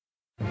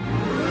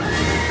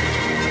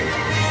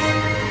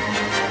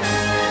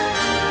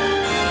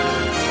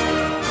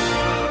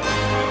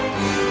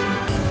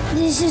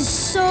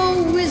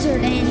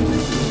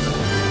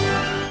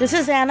wizarding. This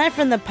is Anna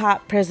from the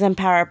Pop Prison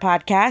Power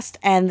Podcast,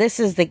 and this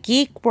is the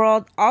Geek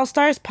World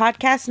All-Stars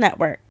Podcast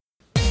Network.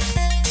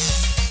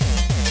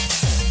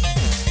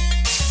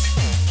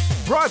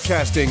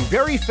 Broadcasting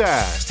very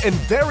fast and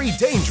very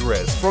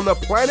dangerous from the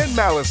planet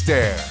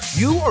Malastare.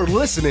 You are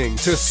listening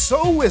to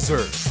So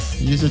Wizard.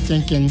 You're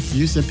thinking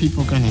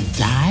people gonna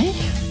die?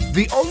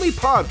 The only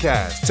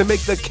podcast to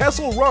make the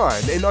Kessel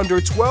Run in under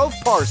 12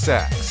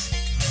 parsecs.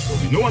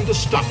 There'll be no one to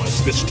stop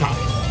us this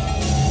time.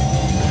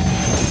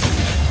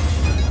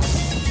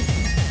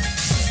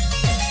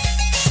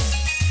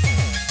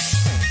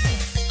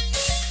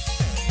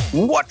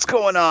 What's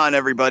going on,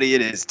 everybody?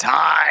 It is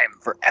time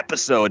for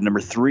episode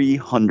number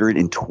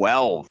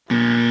 312.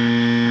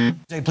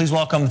 Please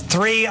welcome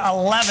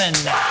 311.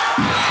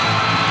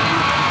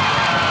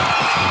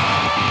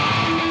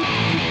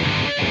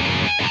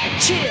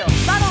 Chill.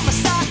 Not on my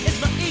side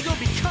is my ego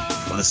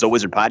because... On the So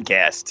Wizard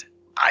podcast,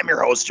 I'm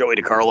your host, Joey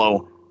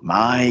DiCarlo.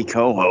 My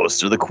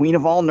co-hosts are the queen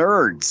of all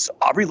nerds,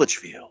 Aubrey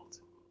Litchfield.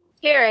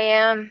 Here I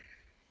am.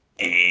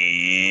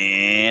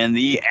 And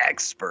the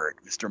expert,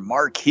 Mr.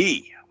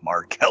 Marquis,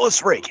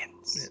 Marcellus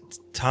Reagans.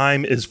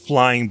 Time is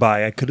flying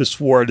by. I could have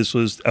swore this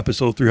was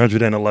episode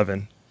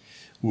 311.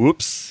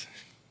 Whoops.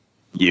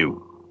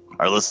 You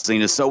are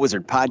listening to So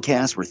Wizard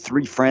Podcast, where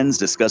three friends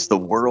discuss the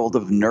world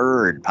of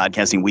nerd,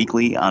 podcasting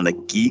weekly on the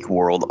Geek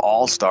World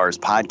All-Stars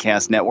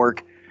Podcast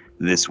Network.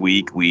 This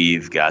week,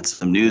 we've got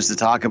some news to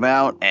talk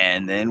about,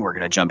 and then we're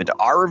going to jump into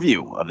our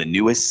review of the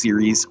newest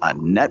series on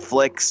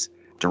Netflix,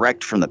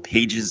 direct from the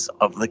pages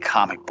of the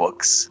comic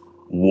books,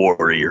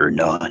 Warrior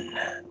Nun.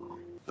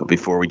 But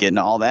before we get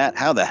into all that,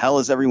 how the hell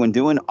is everyone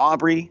doing?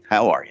 Aubrey,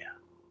 how are you?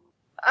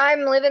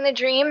 I'm living the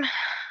dream.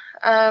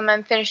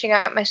 I'm finishing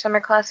up my summer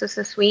classes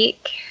this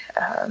week.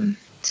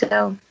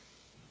 So,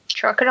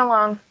 trucking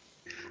along.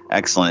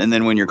 Excellent. And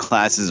then when your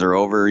classes are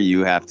over,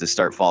 you have to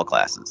start fall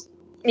classes.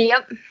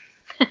 Yep.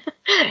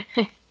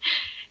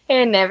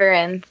 It never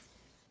ends.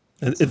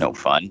 It's no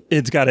fun.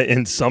 It's got to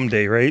end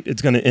someday, right?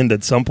 It's going to end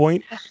at some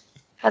point.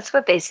 That's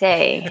what they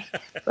say.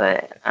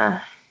 But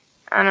I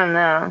don't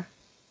know.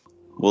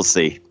 We'll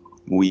see.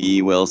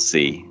 We will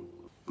see.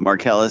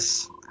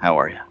 Marcellus, how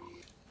are you?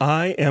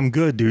 I am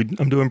good, dude.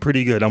 I'm doing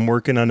pretty good. I'm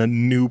working on a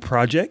new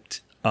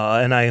project,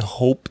 and I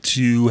hope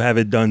to have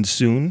it done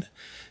soon.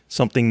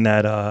 Something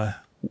that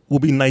will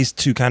be nice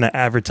to kind of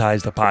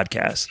advertise the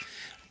podcast.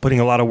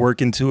 Putting a lot of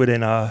work into it,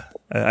 and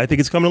I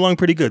think it's coming along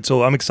pretty good.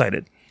 So I'm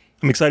excited.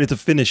 I'm excited to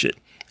finish it.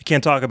 I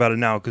can't talk about it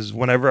now because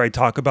whenever I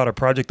talk about a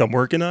project I'm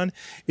working on,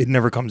 it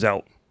never comes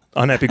out.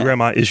 Unhappy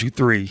Grandma issue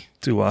 3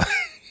 to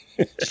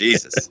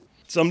Jesus.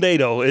 Someday,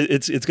 though,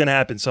 it's going to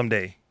happen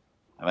someday.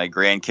 My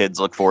grandkids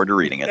look forward to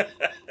reading it.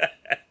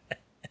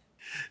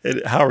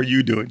 And how are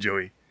you doing,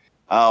 Joey?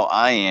 Oh,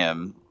 I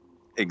am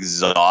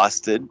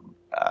exhausted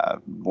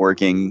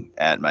working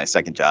at my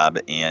second job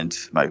and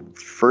my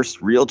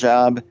first real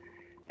job.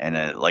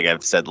 And like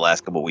I've said the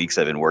last couple of weeks,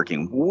 I've been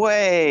working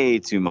way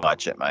too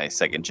much at my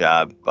second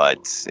job.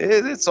 But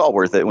it's all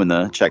worth it when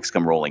the checks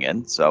come rolling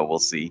in. So we'll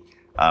see.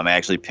 I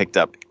actually picked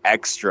up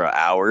extra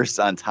hours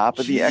on top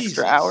of the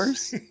extra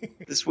hours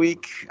this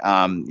week.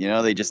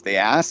 They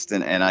asked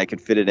and I could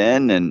fit it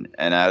in. And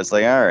I was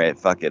like, all right,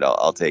 fuck it.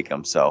 I'll take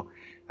them. So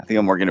I think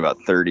I'm working about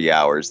 30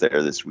 hours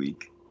there this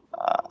week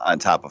on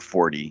top of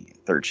 40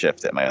 third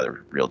shift at my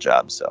other real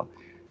job. So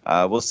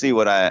we'll see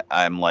what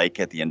I'm like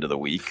at the end of the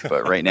week.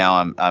 But right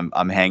now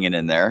I'm hanging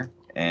in there.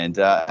 And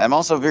I'm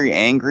also very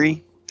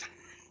angry.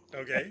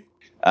 Okay.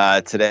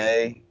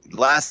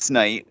 Last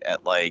night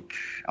at I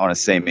want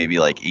to say maybe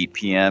 8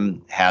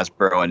 p.m.,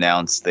 Hasbro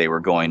announced they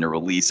were going to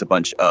release a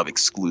bunch of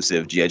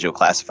exclusive G.I. Joe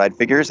classified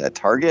figures at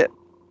Target.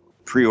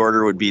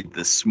 Pre-order would be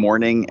this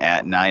morning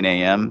at 9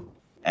 a.m.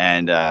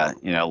 And,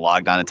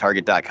 logged on to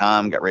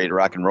Target.com, got ready to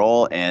rock and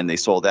roll, and they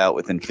sold out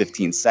within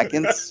 15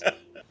 seconds.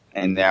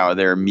 And now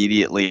they're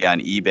immediately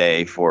on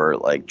eBay for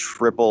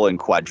triple and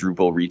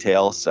quadruple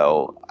retail.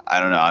 So I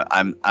don't know.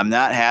 I'm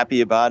not happy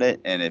about it.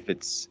 And if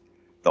it's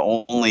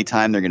the only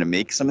time they're going to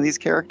make some of these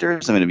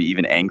characters, I'm going to be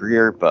even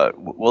angrier, but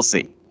we'll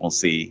see. We'll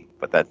see.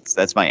 But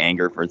that's my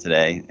anger for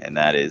today, and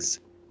that is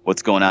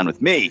what's going on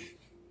with me.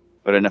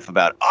 But enough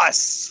about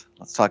us.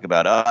 Let's talk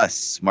about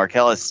us.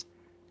 Marcellus,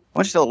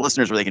 why don't you tell the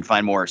listeners where they can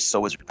find more So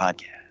Wizard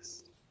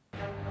Podcast?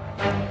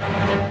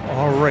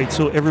 All right,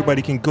 so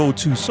everybody can go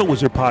to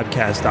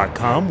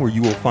SoWizardPodcast.com where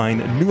you will find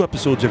new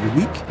episodes every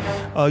week.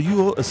 You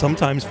will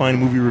sometimes find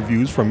movie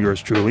reviews from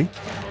yours truly.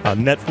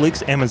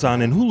 Netflix,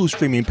 Amazon, and Hulu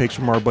streaming picks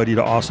from our buddy,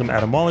 the awesome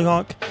Adam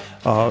Mollyhawk.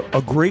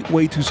 A great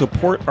way to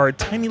support our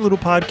tiny little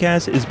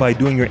podcast is by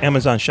doing your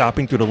Amazon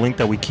shopping through the link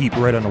that we keep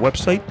right on the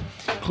website.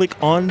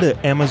 Click on the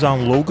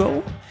Amazon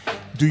logo,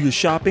 do your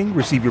shopping,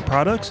 receive your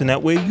products, and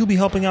that way you'll be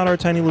helping out our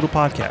tiny little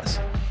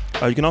podcast.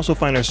 You can also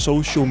find our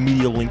social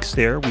media links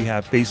there. We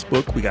have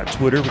Facebook, we got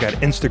Twitter, we got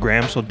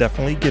Instagram, so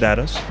definitely get at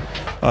us.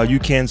 You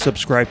can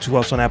subscribe to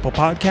us on Apple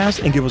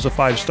Podcasts and give us a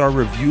 5-star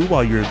review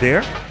while you're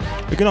there.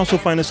 You can also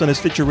find us on the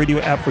Stitcher Radio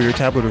app for your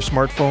tablet or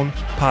smartphone,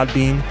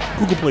 Podbean,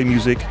 Google Play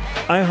Music,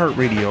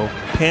 iHeartRadio,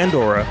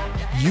 Pandora,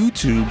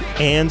 YouTube,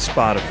 and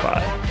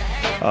Spotify.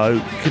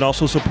 You can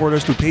also support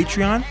us through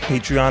Patreon,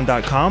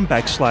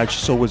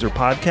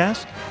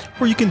 patreon.com/SoWizardPodcast,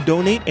 where you can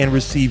donate and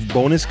receive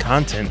bonus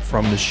content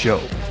from the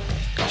show.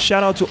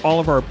 Shout out to all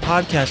of our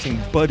podcasting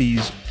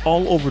buddies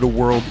all over the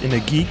world in the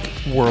Geek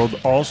World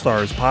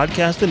All-Stars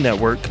Podcast and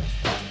Network.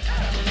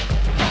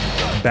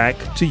 Back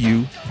to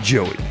you,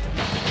 Joey.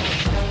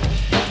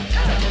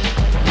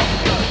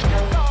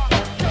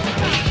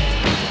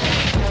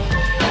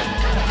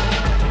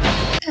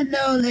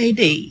 Hello,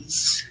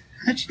 ladies.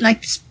 How'd you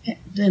like to spend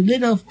a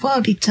little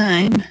quality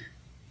time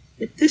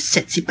with this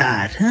sexy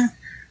bod, huh?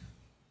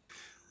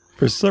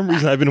 For some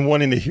reason, I've been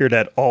wanting to hear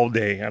that all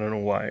day. I don't know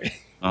why.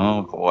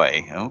 Oh,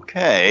 boy.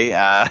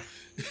 Okay.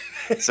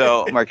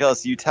 So,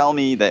 Marcellus, you tell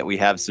me that we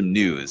have some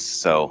news,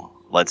 so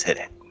let's hit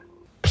it.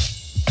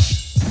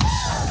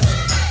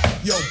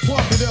 Yo,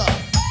 pump it up.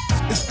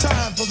 It's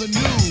time for the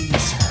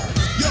news.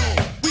 Yo,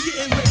 we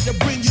getting ready to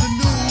bring you the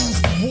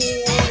news, boy.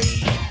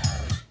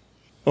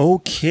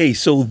 Okay,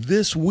 so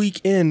this week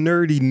in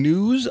nerdy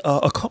news,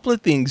 a couple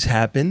of things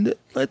happened.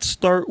 Let's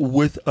start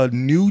with a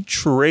new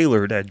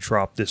trailer that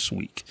dropped this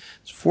week.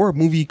 It's for a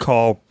movie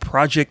called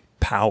Project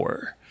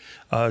Power.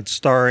 It's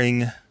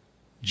starring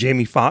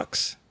Jamie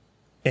Foxx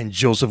and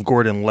Joseph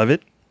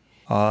Gordon-Levitt.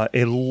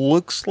 It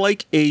looks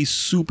like a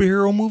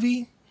superhero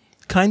movie,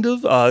 kind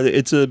of.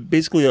 It's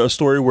basically a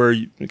story where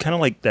kind of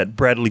like that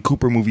Bradley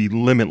Cooper movie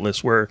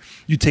Limitless, where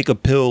you take a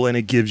pill and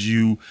it gives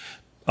you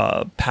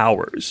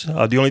powers.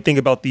 The only thing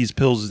about these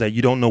pills is that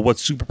you don't know what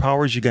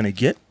superpowers you're going to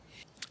get.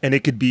 And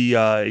it could be,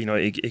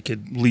 it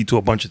could lead to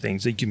a bunch of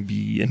things. It can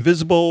be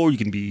invisible. You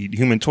can be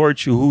Human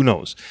Torch. Who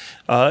knows?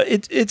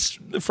 It's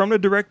from the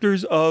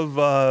directors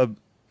of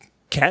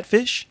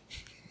Catfish.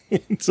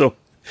 So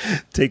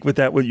take with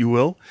that what you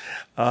will.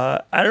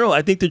 I don't know.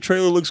 I think the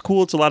trailer looks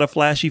cool. It's a lot of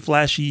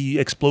flashy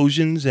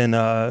explosions. And,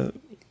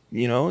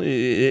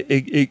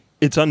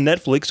 it's on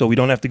Netflix, so we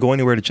don't have to go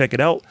anywhere to check it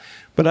out.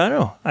 But I don't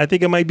know. I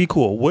think it might be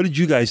cool. What did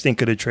you guys think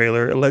of the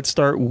trailer? Let's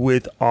start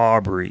with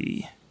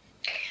Aubrey.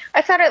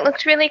 I thought it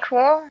looked really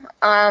cool.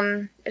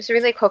 It's a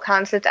really cool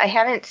concept. I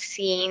haven't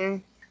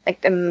seen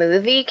like the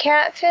movie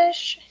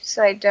Catfish,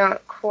 so I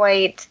don't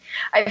quite.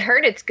 I've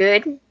heard it's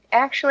good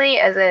actually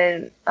as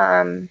a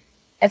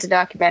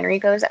documentary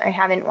goes. I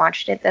haven't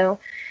watched it though,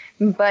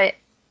 but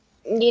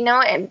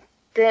and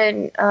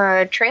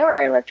the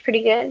trailer looked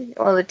pretty good.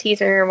 Well, the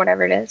teaser or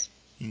whatever it is.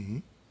 Mm-hmm.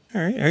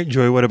 All right,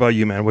 Joey. What about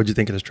you, man? What'd you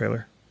think of this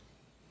trailer?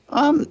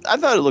 I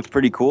thought it looked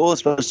pretty cool,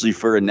 especially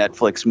for a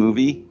Netflix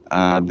movie.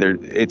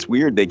 It's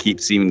weird they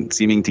keep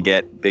seeming to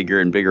get bigger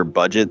and bigger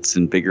budgets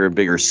and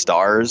bigger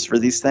stars for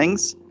these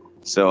things.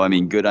 So, I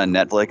mean, good on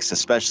Netflix,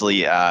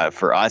 especially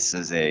for us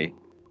as a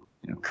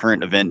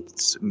current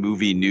events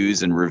movie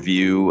news and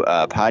review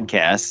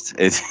podcast.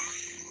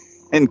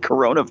 In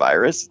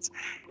coronavirus,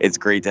 it's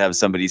great to have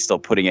somebody still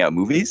putting out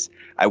movies.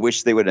 I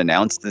wish they would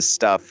announce this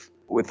stuff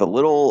with a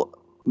little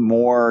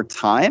more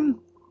time.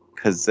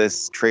 Because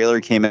this trailer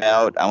came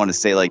out, I want to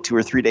say like 2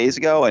 or 3 days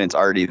ago, and it's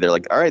already, they're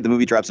like, all right, the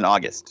movie drops in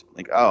August.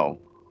 Like, oh,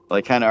 well,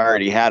 I kind of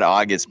already had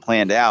August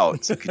planned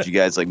out. So could you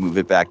guys like move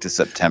it back to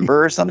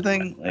September or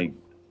something? Like,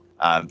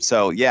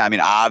 so yeah, I mean,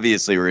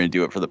 obviously we're going to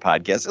do it for the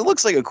podcast. It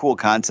looks like a cool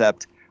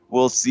concept.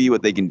 We'll see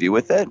what they can do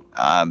with it.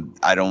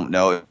 I don't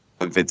know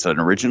if it's an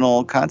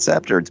original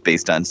concept or it's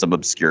based on some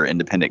obscure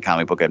independent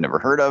comic book I've never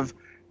heard of,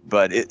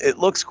 but it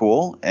looks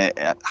cool.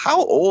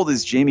 How old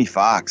is Jamie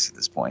Foxx at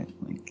this point?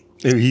 Like,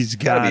 He's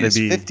got to be in his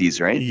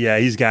 50s, right? Yeah,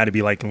 he's got to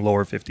be like in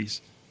lower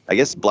 50s. I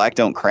guess black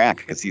don't crack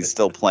because he's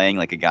still playing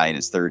like a guy in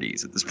his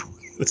 30s at this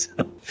point.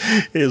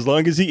 As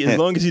long as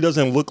he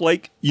doesn't look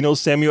like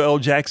Samuel L.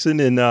 Jackson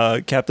in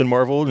Captain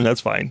Marvel, then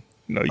that's fine.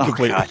 You can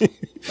play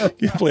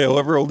you can play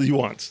however old he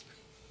wants.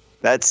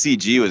 That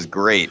CG was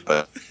great,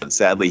 but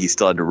sadly he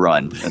still had to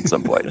run at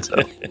some point. So.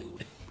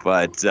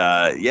 But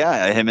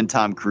yeah, him and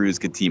Tom Cruise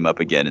could team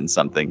up again in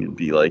something and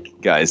be like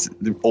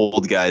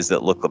old guys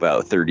that look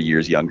about 30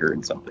 years younger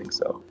in something.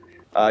 So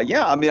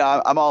yeah, I mean,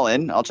 I'm all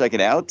in. I'll check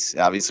it out.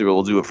 Obviously,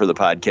 we'll do it for the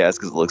podcast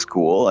because it looks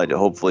cool.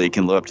 Hopefully it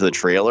can live up to the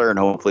trailer, and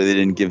hopefully they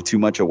didn't give too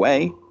much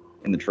away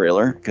in the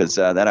trailer because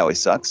that always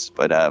sucks.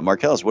 But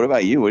Marcellus, what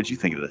about you? What did you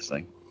think of this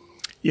thing?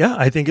 Yeah,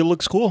 I think it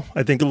looks cool.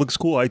 I think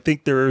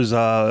there's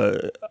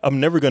I'm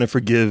never going to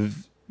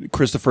forgive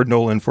Christopher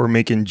Nolan for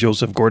making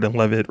Joseph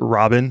Gordon-Levitt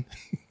Robin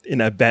in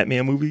that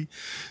Batman movie.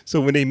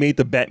 So when they made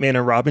the Batman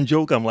and Robin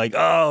joke, I'm like,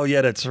 oh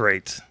yeah, that's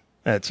right.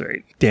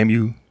 Damn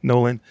you,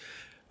 Nolan.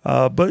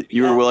 But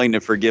you were willing to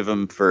forgive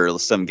him for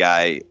some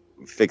guy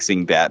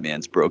fixing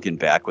Batman's broken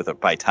back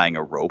by tying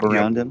a rope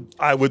around him.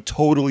 I would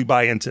totally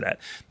buy into that.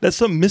 That's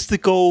some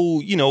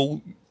mystical,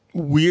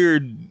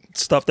 weird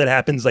stuff that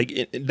happens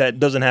that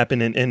doesn't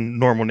happen in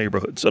normal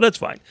neighborhoods. So that's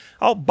fine.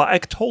 I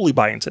totally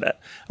buy into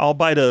that. I'll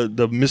buy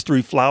the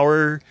mystery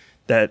flower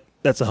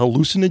that's a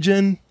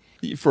hallucinogen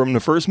from the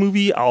first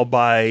movie. I'll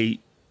buy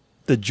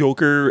the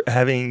Joker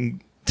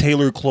having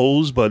tailored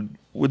clothes, but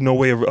with no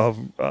way of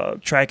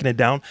tracking it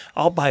down.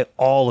 I'll buy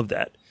all of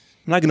that.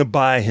 I'm not going to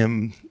buy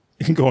him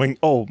going,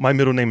 oh, my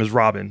middle name is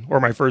Robin, or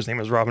my first name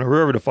is Robin, or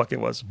whoever the fuck it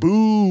was.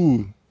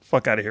 Boo!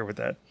 Fuck out of here with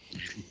that.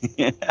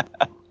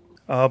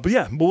 But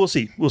we'll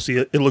see. We'll see.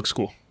 It looks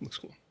cool.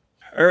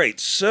 All right,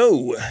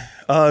 so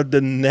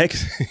the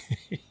next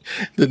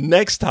the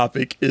next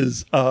topic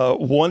is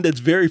one that's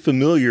very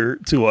familiar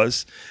to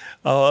us.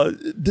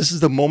 This is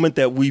the moment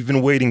that we've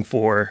been waiting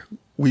for.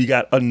 We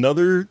got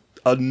another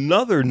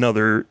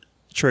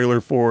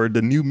trailer for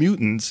the New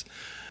Mutants.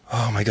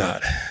 Oh my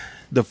God.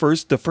 The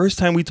first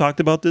time we talked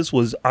about this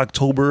was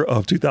October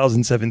of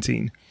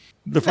 2017.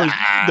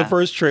 The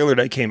first trailer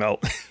that came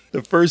out.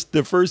 The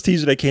first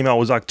teaser that came out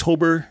was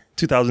October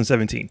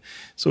 2017.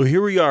 So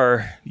here we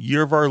are,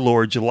 year of our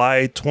Lord,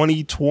 July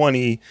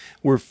 2020.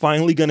 We're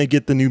finally going to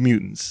get the New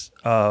Mutants.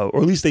 Or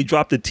at least they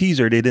dropped a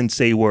teaser. They didn't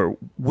say what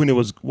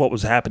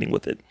was happening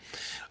with it.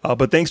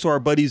 But thanks to our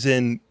buddies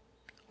in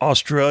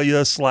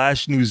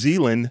Australia/New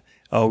Zealand,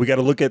 we got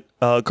to look at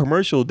a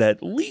commercial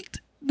that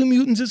leaked The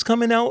Mutants is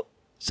coming out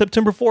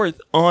September 4th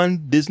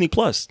on Disney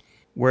Plus,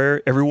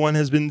 where everyone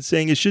has been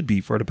saying it should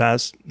be for the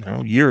past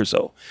year or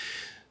so.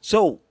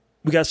 So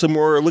we got some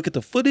more look at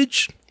the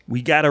footage.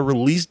 We got a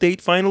release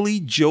date finally.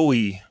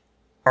 Joey,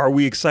 are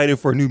we excited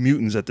for New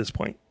Mutants at this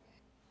point?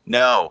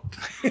 No.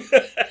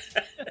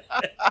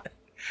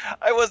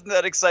 I wasn't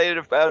that excited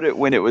about it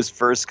when it was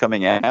first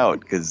coming out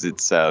because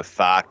it's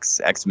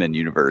Fox X-Men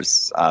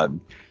universe.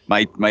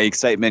 My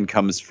excitement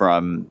comes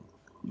from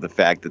the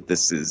fact that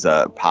this is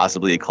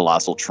possibly a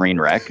colossal train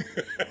wreck.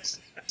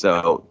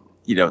 So,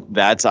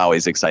 that's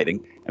always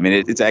exciting. I mean,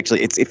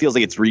 it feels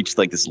like it's reached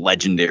like this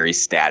legendary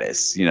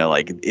status,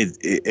 like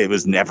it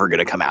was never going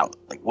to come out.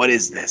 Like, what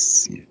is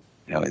this?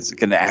 Is it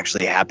going to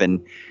actually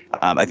happen?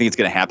 I think it's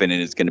going to happen,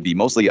 and it's going to be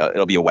mostly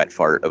it'll be a wet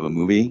fart of a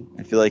movie.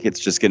 I feel like it's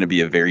just going to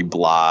be a very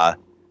blah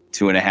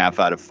 2.5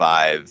 out of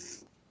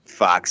 5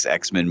 Fox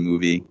X-Men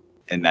movie.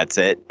 And that's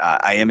it.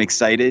 I am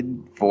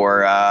excited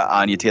for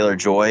Anya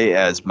Taylor-Joy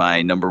as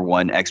my number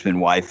one X-Men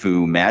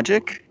waifu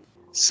Magic.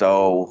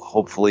 So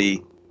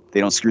hopefully they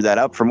don't screw that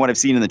up. From what I've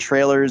seen in the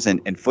trailers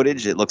and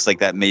footage, it looks like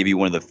that may be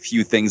one of the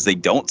few things they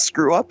don't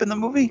screw up in the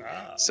movie.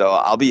 So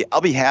I'll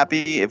be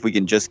happy if we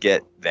can just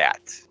get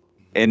that.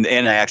 And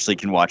I actually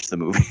can watch the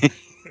movie.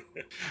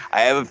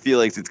 I have a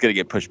feeling it's going to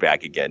get pushed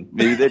back again.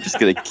 Maybe they're just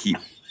going to keep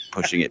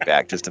pushing it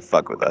back just to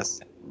fuck with us.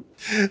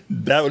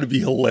 That would be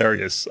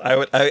hilarious.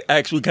 I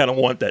actually kind of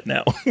want that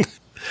now.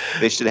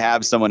 They should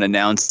have someone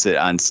announce it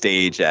on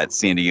stage at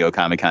San Diego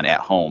Comic-Con at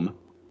home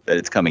that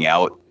it's coming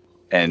out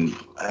and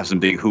have some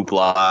big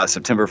hoopla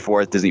September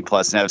 4th, Disney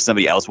Plus, and have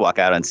somebody else walk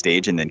out on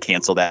stage and then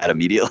cancel that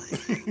immediately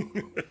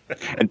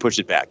and push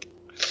it back.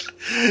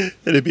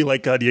 It'd be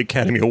like the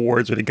Academy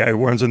Awards where the guy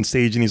runs on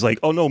stage and he's like,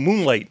 oh no,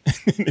 Moonlight.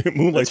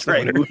 Moonlight's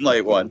right,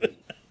 Moonlight won.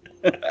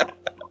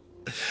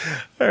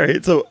 All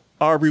right, so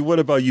Aubrey, what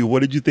about you? What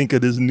did you think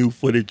of this new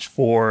footage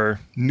for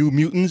New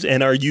Mutants?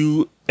 And are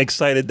you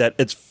excited that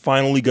it's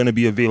finally going to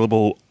be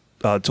available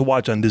to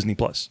watch on Disney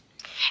Plus?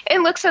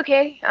 It looks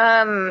okay.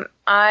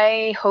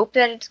 I hope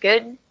that it's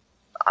good.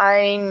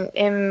 I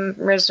am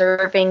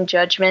reserving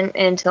judgment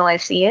until I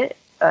see it.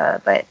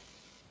 But,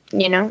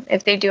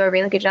 if they do a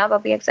really good job, I'll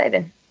be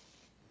excited.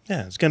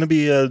 Yeah, it's going to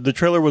be, the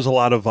trailer was a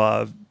lot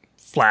of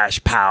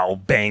flash, pow,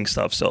 bang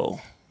stuff.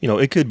 So,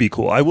 it could be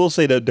cool. I will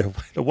say that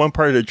the one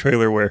part of the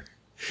trailer where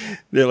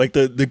they're like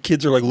the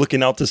kids are like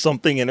looking out to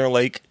something and they're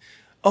like,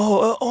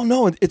 oh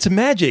no, it's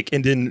Magic.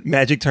 And then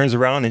Magic turns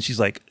around and she's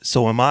like,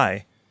 so am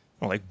I.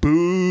 I'm like,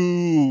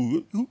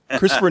 boo.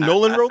 Christopher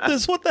Nolan wrote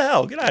this? What the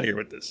hell? Get out of here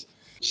with this.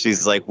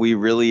 She's like, we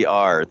really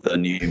are the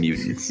New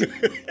Mutants.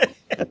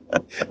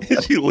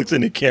 She looks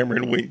in the camera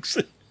and winks.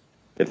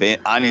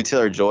 If Anya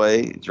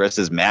Taylor-Joy dressed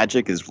as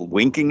Magic is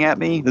winking at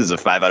me, this is a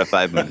 5 out of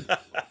 5 movie.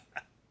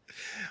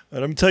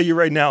 But I'm telling you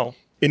right now,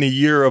 in a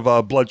year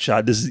of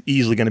Bloodshot, this is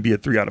easily going to be a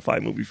 3 out of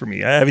 5 movie for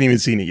me. I haven't even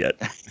seen it yet.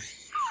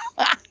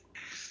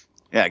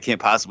 Yeah, it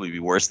can't possibly be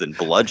worse than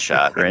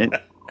Bloodshot, right?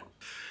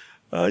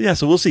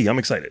 So we'll see. I'm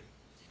excited.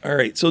 All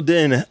right. So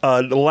then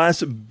the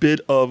last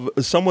bit of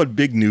somewhat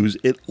big news.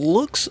 It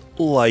looks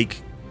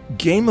like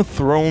Game of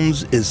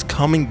Thrones is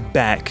coming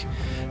back.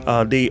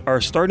 They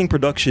are starting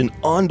production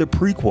on the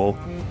prequel,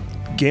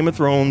 Game of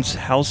Thrones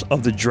House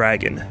of the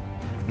Dragon.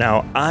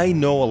 Now, I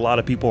know a lot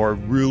of people are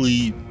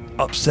really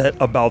upset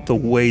about the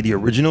way the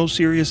original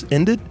series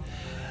ended.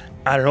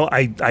 I don't know.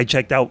 I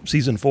checked out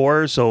season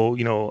 4, so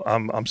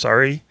I'm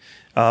sorry.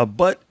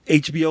 But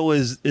HBO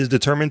is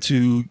determined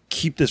to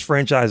keep this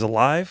franchise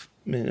alive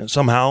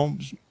somehow.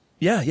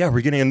 Yeah,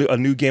 we're getting a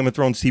new Game of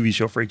Thrones TV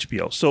show for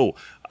HBO. So,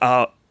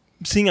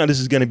 seeing how this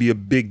is going to be a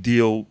big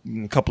deal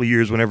in a couple of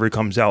years whenever it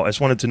comes out, I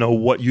just wanted to know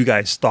what you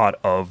guys thought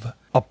of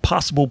a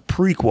possible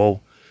prequel,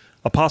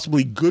 a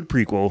possibly good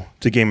prequel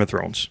to Game of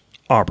Thrones.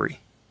 Aubrey.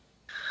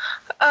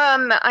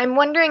 I'm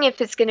wondering if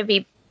it's going to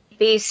be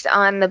based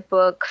on the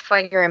book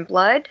Fire and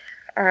Blood,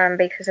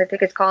 because I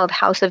think it's called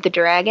House of the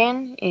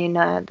Dragon. And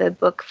the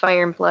book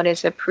Fire and Blood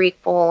is a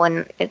prequel,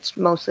 and it's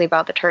mostly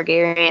about the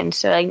Targaryens.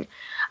 So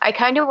I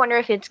kind of wonder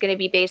if it's going to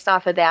be based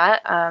off of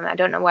that. I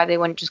don't know why they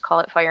wouldn't just call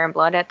it Fire and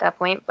Blood at that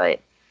point,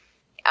 but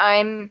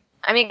I'm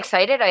I'm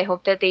excited. I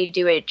hope that they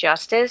do it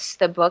justice.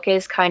 The book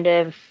is kind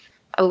of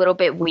a little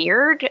bit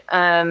weird,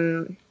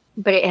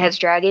 but it has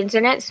dragons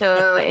in it,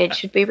 so it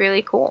should be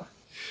really cool.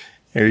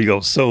 There you go.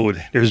 Sold.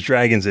 There's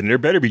dragons in it. There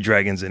better be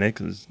dragons in it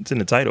because it's in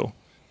the title.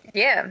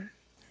 Yeah.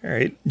 All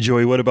right.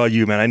 Joey, what about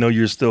you, man? I know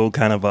you're still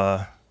kind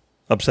of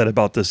upset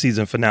about the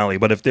season finale,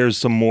 but if there's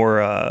some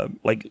more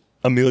like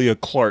Amelia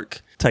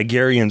Clark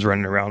Targaryens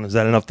running around, is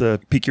that enough to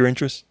pique your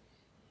interest?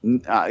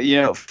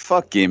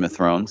 Fuck Game of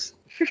Thrones.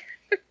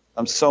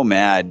 I'm so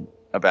mad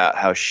about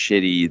how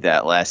shitty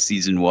that last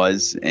season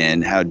was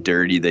and how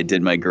dirty they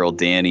did my girl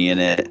Dany in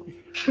it.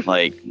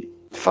 Like,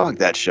 fuck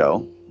that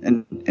show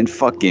and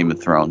fuck Game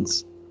of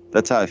Thrones.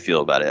 That's how I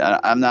feel about it.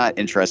 I'm not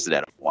interested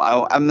at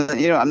all. I'm not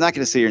going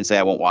to sit here and say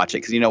I won't watch it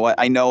because you know what?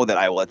 I know that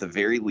I will at the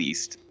very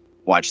least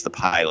watch the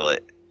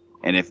pilot.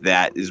 And if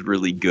that is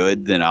really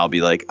good, then I'll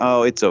be like,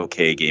 oh, it's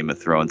okay, Game of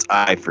Thrones.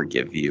 I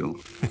forgive you.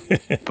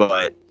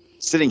 But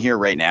sitting here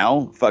right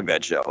now, fuck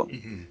that show.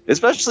 Mm-hmm.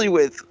 Especially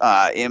with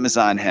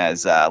Amazon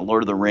has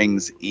Lord of the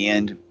Rings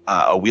and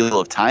a Wheel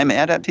of Time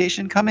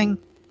adaptation coming in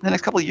the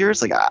next couple of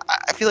years. Like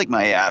I feel like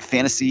my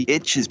fantasy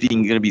itch is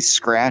going to be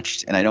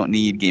scratched, and I don't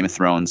need Game of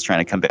Thrones trying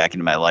to come back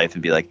into my life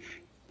and be like,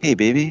 hey,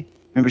 baby,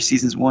 remember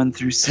seasons 1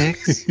 through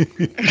 6?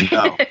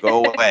 No,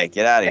 go away.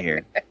 Get out of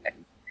here.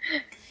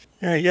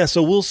 All right, yeah,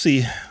 so we'll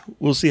see.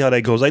 We'll see how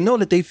that goes. I know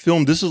that they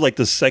filmed, this is like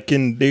the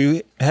second,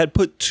 they had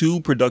put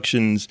 2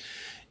 productions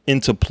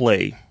into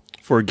play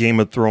for Game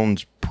of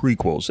Thrones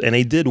prequels. And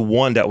they did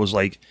one that was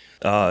like,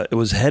 it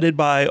was headed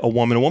by a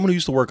woman who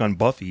used to work on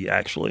Buffy,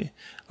 actually.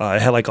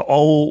 It had like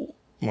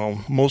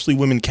mostly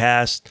women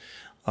cast.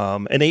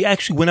 And they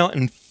actually went out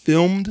and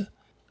filmed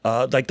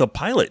like the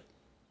pilot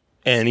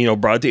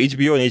and, brought it to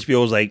HBO, and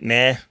HBO was like,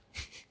 nah,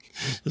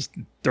 just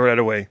throw that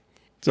away.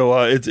 So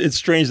it's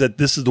strange that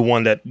this is the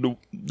one that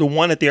the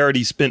one that they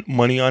already spent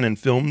money on and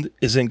filmed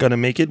isn't going to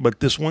make it. But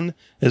this one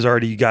has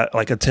already got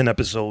like a 10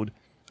 episode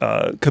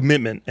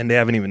commitment, and they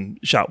haven't even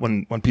shot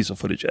one piece of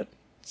footage yet.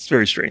 It's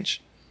very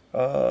strange.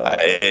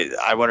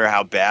 I wonder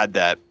how bad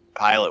that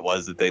pilot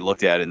was that they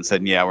looked at it and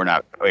said, yeah, we're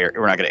not going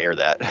to air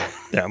that.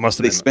 Yeah, it must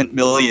have They spent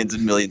millions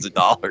and millions of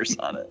dollars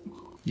on it.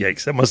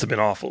 Yikes, that must have been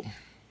awful.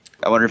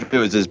 I wonder if it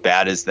was as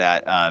bad as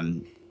that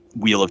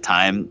Wheel of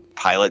Time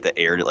pilot that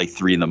aired at like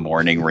 3 a.m.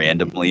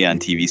 randomly on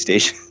TV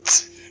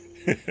stations.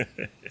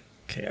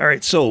 Okay, all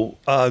right. So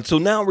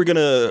now we're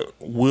gonna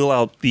wheel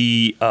out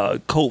the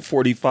Colt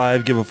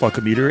 45 Give a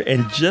Fuck meter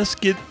and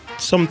just get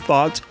some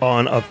thoughts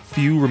on a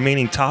few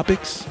remaining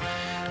topics.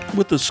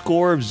 With a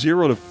score of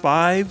 0 to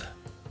 5,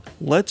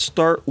 let's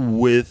start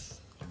with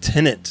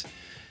Tenet.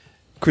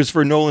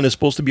 Christopher Nolan is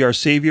supposed to be our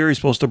savior. He's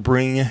supposed to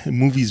bring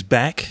movies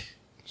back.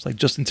 It's like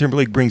Justin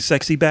Timberlake brings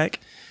sexy back.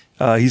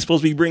 He's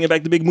supposed to be bringing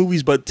back the big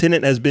movies, but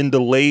Tenet has been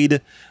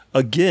delayed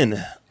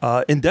again,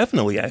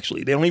 indefinitely,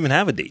 actually. They don't even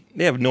have a date.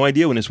 They have no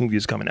idea when this movie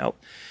is coming out.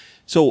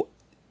 So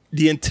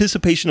the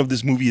anticipation of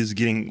this movie is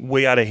getting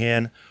way out of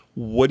hand.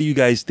 What do you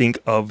guys think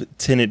of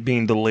Tenet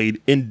being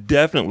delayed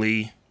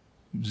indefinitely?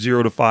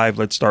 0 to 5.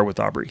 Let's start with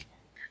Aubrey.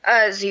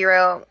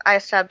 0. I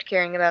stopped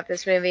caring about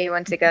this movie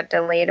once it got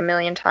delayed a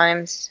million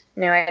times.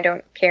 No, I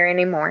don't care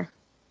anymore.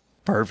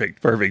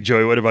 Perfect.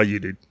 Joey, what about you,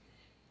 dude?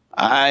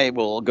 I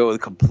will go the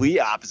complete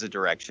opposite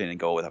direction and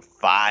go with a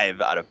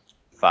 5 out of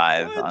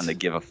 5 on the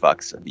Give a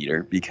Fucks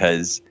meter,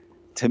 because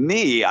to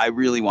me, I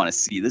really want to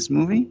see this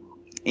movie,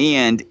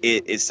 and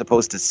it is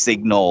supposed to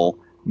signal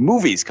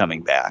movies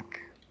coming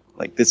back.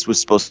 Like, this was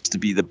supposed to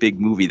be the big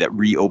movie that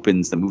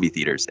reopens the movie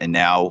theaters, and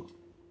now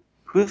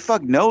who the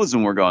fuck knows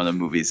when we're going to the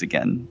movies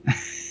again?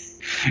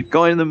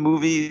 Going to the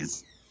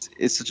movies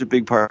is such a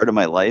big part of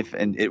my life,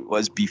 and it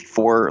was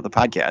before the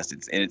podcast,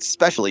 and it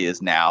especially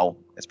is now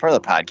as part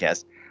of the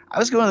podcast. I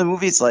was going to the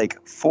movies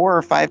like 4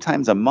 or 5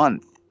 times a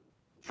month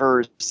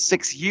for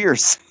 6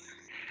 years.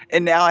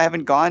 And now I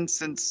haven't gone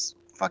since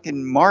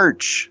fucking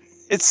March.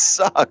 It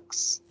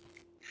sucks.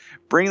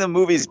 Bring the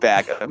movies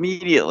back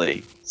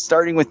immediately,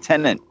 starting with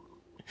Tenet.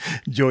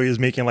 Joey is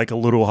making like a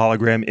little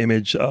hologram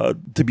image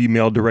to be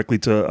mailed directly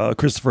to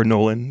Christopher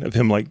Nolan of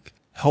him like,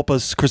 help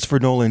us, Christopher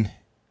Nolan.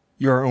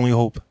 You're our only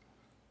hope.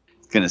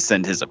 He's going to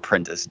send his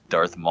apprentice,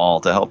 Darth Maul,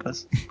 to help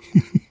us.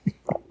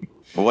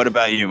 But what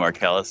about you,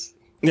 Marcellus?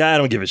 Yeah, I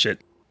don't give a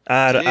shit.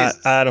 I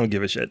don't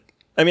give a shit.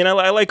 I mean,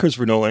 I like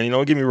Christopher Nolan.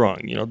 Don't get me wrong.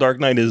 Dark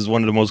Knight is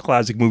one of the most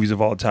classic movies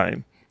of all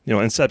time.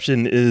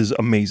 Inception is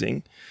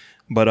amazing.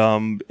 But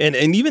and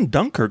even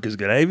Dunkirk is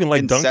good. I even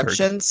like Dunkirk.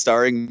 Inception,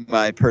 starring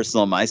my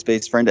personal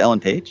MySpace friend Ellen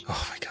Page.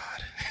 Oh my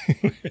god,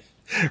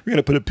 we're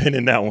gonna put a pin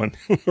in that one.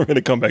 We're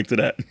gonna come back to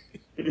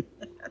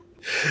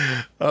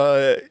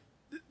that.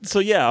 So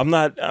yeah, I'm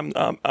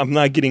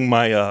not getting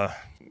my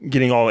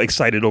getting all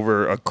excited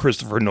over a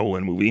Christopher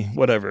Nolan movie.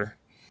 Whatever.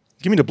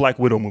 Give me the Black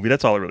Widow movie.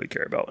 That's all I really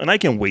care about. And I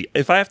can wait.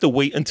 If I have to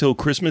wait until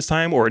Christmas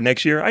time or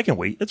next year, I can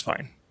wait. It's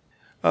fine.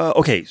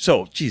 Okay,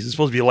 so, geez, it's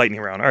supposed to be a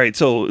lightning round. All right,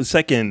 so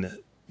second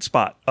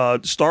spot.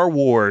 Star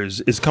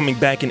Wars is coming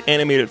back in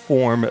animated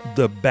form.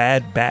 The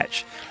Bad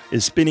Batch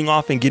is spinning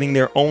off and getting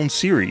their own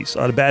series.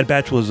 The Bad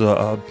Batch was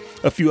a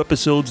few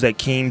episodes that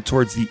came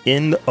towards the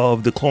end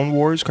of the Clone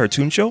Wars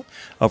cartoon show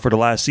for the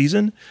last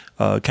season.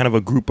 Kind of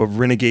a group of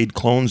renegade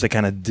clones that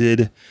kind of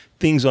did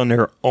things on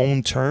their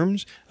own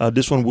terms.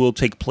 This one will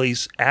take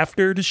place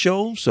after the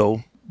show,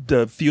 so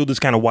the field is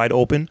kind of wide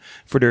open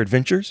for their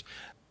adventures.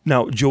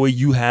 Now, Joey,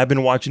 you have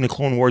been watching the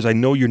Clone Wars. I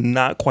know you're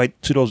not quite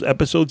to those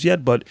episodes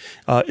yet, but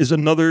is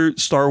another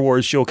Star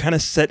Wars show kind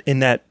of set in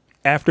that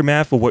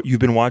aftermath of what you've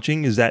been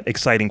watching? Is that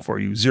exciting for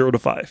you? 0 to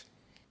 5?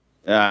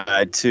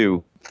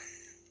 2.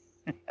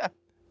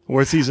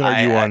 What season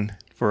are you on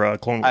for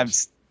Clone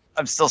Wars?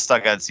 I'm still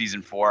stuck on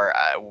season 4.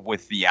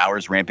 With the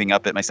hours ramping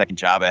up at my second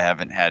job, I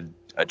haven't had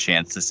a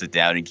chance to sit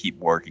down and keep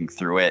working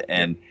through it.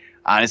 And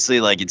honestly,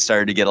 like, it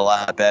started to get a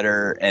lot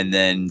better, and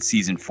then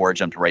season 4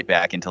 jumped right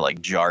back into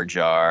like Jar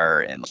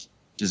Jar and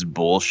just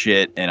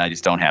bullshit, and I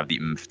just don't have the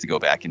oomph to go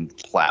back and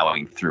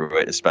plowing through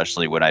it,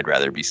 especially when I'd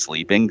rather be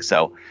sleeping.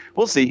 So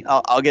we'll see.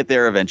 I'll get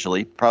there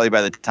eventually. Probably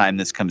by the time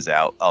this comes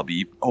out, I'll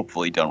be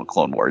hopefully done with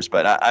Clone Wars.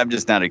 But I'm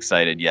just not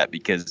excited yet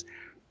because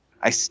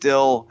I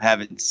still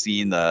haven't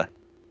seen the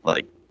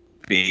like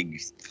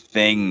big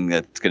thing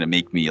that's going to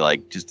make me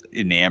like just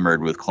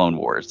enamored with Clone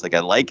Wars. Like, I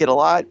like it a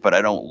lot, but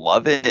I don't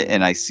love it.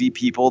 And I see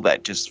people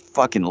that just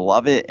fucking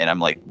love it. And I'm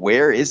like,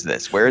 where is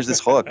this? Where is this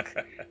hook?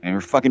 And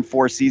we're fucking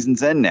 4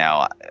 seasons in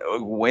now.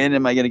 When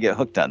am I going to get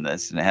hooked on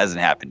this? And it hasn't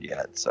happened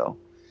yet. So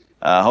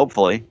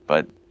hopefully,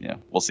 but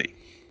we'll see.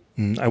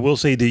 I will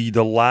say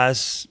the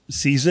last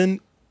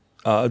season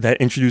that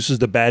introduces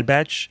the Bad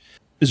Batch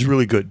is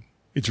really good.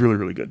 It's really,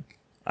 really good.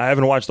 I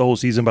haven't watched the whole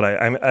season, but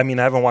I mean,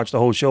 I haven't watched the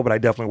whole show, but I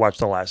definitely watched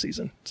the last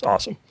season. It's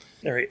awesome.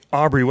 All right.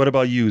 Aubrey, what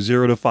about you?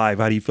 0 to 5.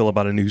 How do you feel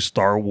about a new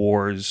Star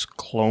Wars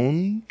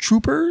Clone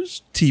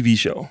Troopers TV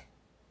show?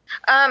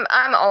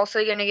 I'm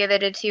also going to give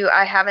it a 2.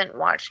 I haven't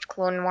watched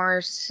Clone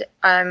Wars.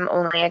 I'm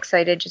only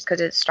excited just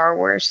because it's Star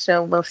Wars,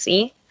 so we'll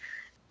see.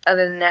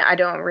 Other than that, I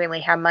don't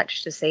really have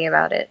much to say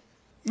about it.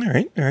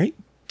 All right.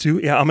 2.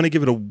 Yeah, I'm gonna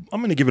give it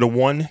a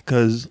 1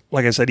 because,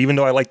 like I said, even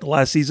though I liked the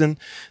last season,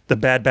 the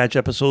Bad Batch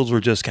episodes were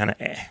just kind of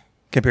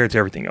compared to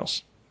everything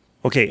else.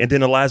 Okay, and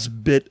then the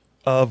last bit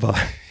of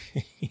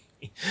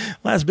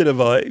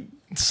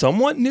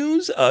somewhat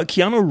news.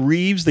 Keanu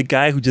Reeves, the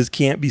guy who just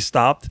can't be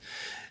stopped,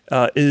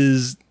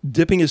 is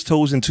dipping his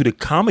toes into the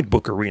comic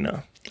book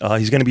arena.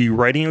 He's going to be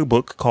writing a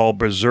book called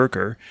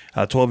Berserker,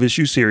 a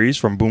 12-issue series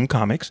from Boom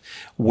Comics,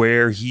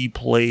 where he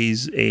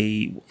plays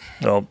they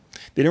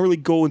didn't really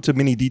go into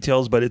many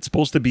details, but it's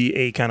supposed to be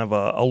a kind of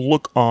a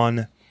look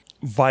on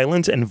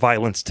violence and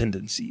violence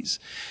tendencies.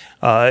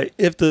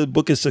 If the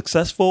book is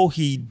successful,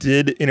 he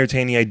did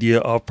entertain the idea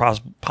of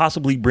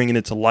possibly bringing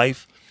it to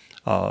life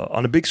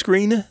on a big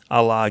screen,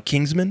 a la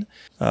Kingsman.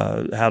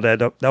 How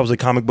that was a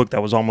comic book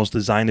that was almost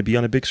designed to be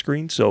on a big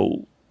screen.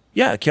 So,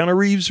 yeah, Keanu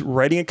Reeves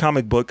writing a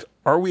comic book.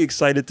 Are we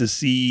excited to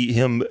see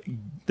him,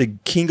 the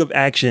king of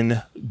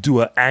action,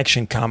 do an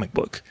action comic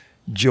book?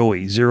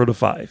 Joey, 0 to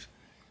 5.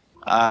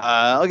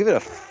 I'll give it a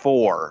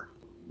 4.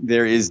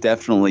 There is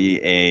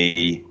definitely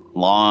a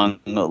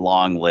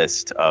long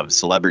list of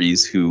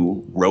celebrities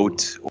who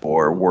wrote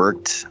or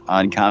worked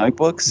on comic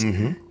books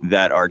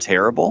that are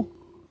terrible.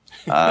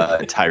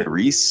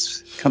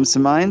 Tyrese comes to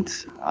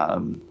mind.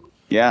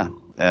 There's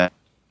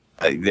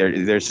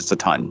just a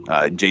ton.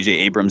 J.J.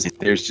 Abrams,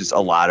 there's just a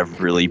lot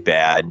of really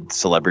bad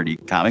celebrity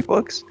comic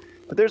books.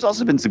 But there's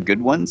also been some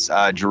good ones.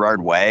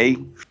 Gerard Way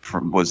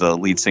was a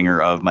lead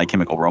singer of My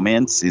Chemical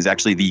Romance. He's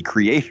actually the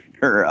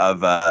creator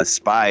of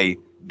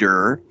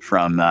Spider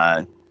from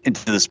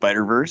Into the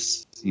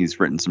Spider-Verse. He's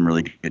written some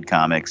really good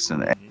comics,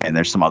 and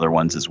there's some other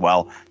ones as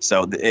well.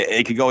 So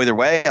it could go either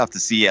way. I'll have to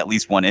see at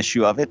least one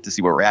issue of it to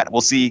see where we're at.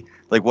 We'll see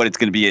like what it's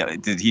going to be.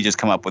 Did he just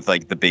come up with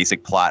like the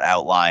basic plot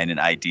outline and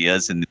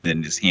ideas and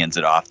then just hands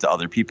it off to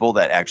other people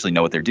that actually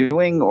know what they're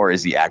doing, or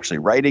is he actually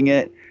writing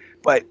it?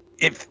 But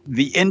if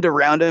the end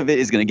around of it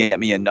is going to get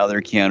me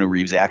another Keanu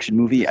Reeves action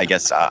movie, I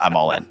guess I'm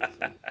all in.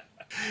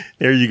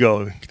 There you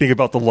go. Think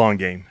about the long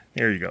game.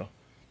 There you go.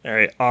 All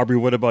right, Aubrey,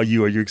 what about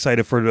you? Are you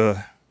excited for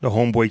the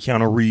homeboy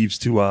Keanu Reeves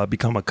to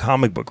become a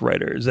comic book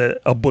writer? Is that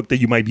a book that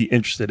you might be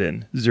interested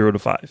in? 0 to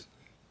 5.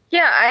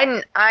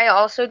 Yeah, I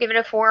also give it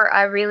a 4.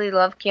 I really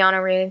love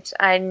Keanu Reeves.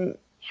 I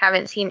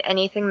haven't seen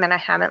anything that I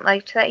haven't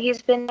liked that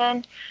he's been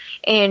in.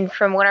 And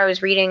from what I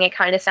was reading, it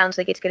kind of sounds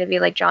like it's going to be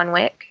like John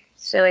Wick.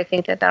 So I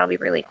think that'll be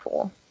really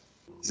cool.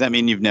 Does that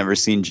mean you've never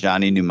seen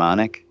Johnny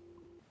Mnemonic?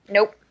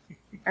 Nope,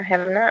 I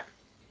have not.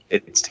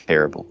 It's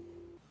terrible.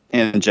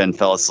 And Jen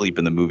fell asleep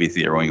in the movie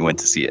theater when we went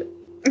to see it.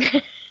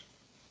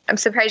 I'm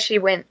surprised she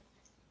went.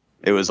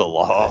 It was a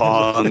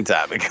long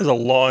time ago. It was a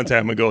long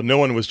time ago. No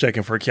one was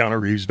checking for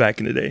Keanu Reeves back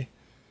in the day.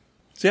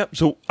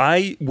 So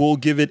I will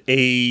give it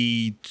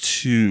a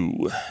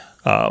 2.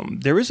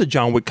 There is a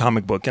John Wick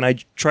comic book, and I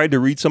tried to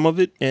read some of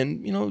it,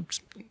 and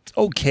it's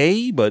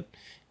okay, but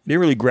it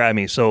didn't really grab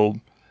me. So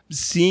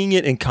seeing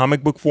it in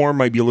comic book form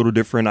might be a little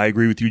different. I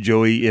agree with you,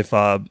 Joey. If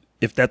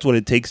that's what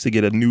it takes to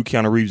get a new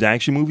Keanu Reeves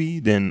action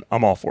movie, then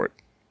I'm all for it.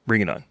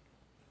 Bring it on.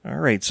 All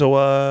right. So,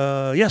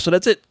 so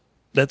that's it.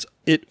 That's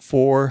it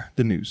for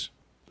the news.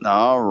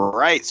 All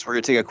right. So we're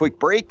going to take a quick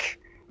break.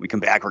 When we come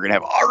back, we're going to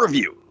have our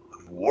review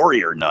of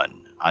Warrior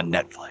Nun on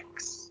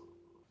Netflix.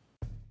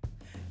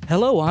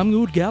 Hello, I'm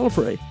Ood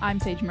Gallifrey. I'm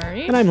Sage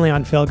Murray. And I'm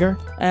Leon Felger.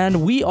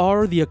 And we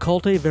are the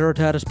Occulte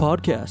Veritatis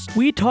podcast.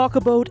 We talk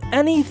about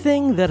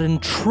anything that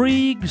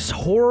intrigues,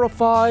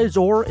 horrifies,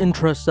 or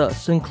interests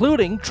us,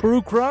 including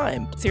true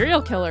crime,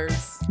 serial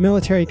killers,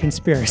 military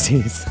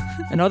conspiracies,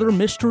 and other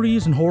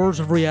mysteries and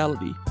horrors of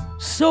reality.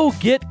 So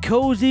get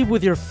cozy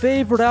with your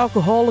favorite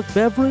alcoholic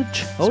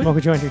beverage. Smoke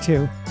a joint or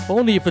two.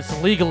 Only if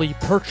it's legally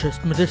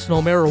purchased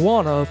medicinal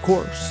marijuana, of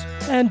course.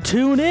 And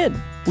tune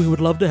in. We would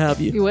love to have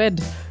you. You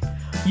would.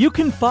 You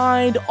can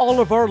find all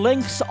of our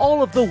links,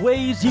 all of the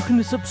ways you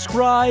can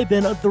subscribe,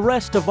 and the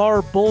rest of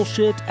our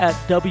bullshit at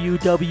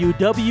www.ovpod.ca.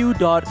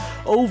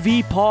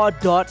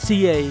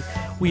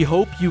 We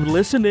hope you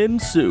listen in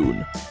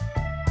soon.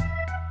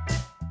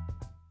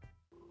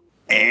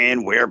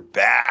 And we're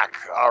back.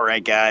 All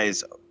right,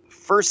 guys.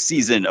 First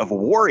season of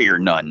Warrior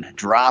Nun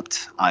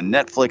dropped on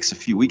Netflix a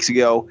few weeks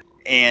ago,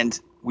 and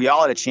we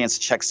all had a chance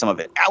to check some of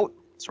it out.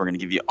 So we're going to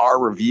give you our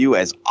review.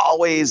 As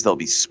always, there'll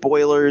be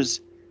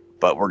spoilers,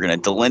 but we're going to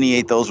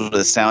delineate those with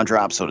the sound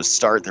drop. So to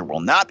start, there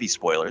will not be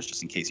spoilers,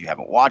 just in case you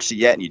haven't watched it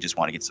yet and you just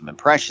want to get some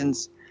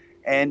impressions.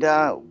 And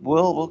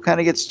we'll kind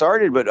of get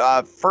started.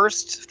 But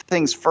first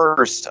things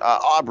first,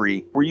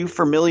 Aubrey, were you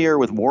familiar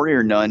with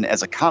Warrior Nun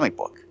as a comic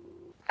book?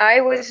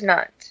 I was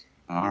not.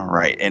 All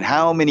right. And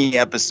how many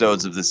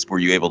episodes of this were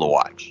you able to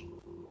watch?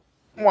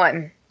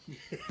 1.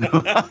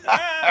 All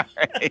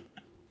right.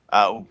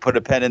 We'll put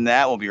a pen in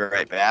that. We'll be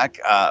right back.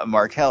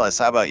 Marcellus,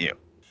 how about you?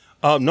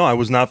 No, I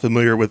was not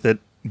familiar with it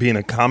being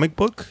a comic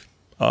book,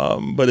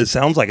 but it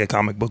sounds like a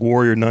comic book.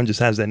 Warrior Nun just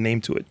has that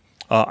name to it.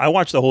 I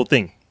watched the whole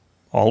thing,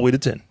 all the way to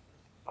 10.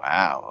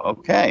 Wow.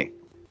 Okay.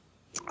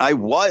 I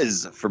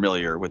was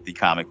familiar with the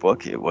comic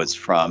book. It was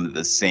from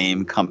the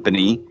same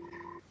company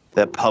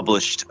that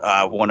published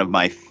one of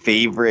my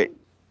favorite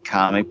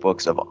comic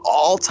books of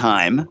all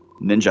time,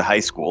 Ninja High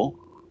School.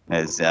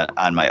 Is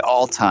on my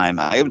all-time,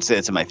 I would say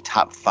it's in my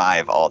top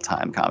 5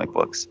 all-time comic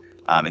books.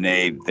 And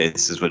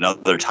this is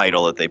another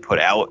title that they put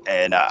out,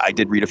 and I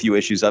did read a few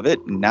issues of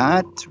it.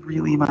 Not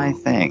really my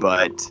thing,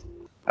 but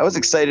I was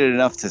excited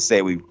enough to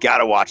say we've got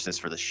to watch this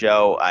for the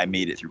show. I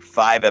made it through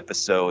 5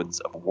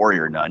 episodes of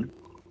Warrior Nun.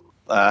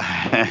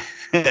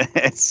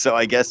 So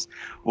I guess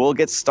we'll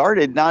get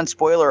started.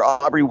 Non-spoiler,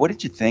 Aubrey, what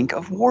did you think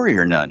of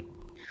Warrior Nun?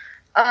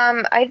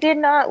 I did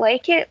not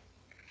like it.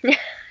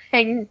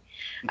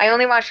 I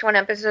only watched 1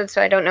 episode,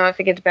 so I don't know if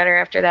it gets better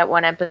after that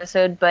 1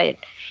 episode, but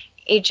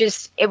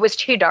it was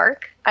too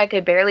dark. I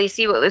could barely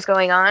see what was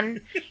going on.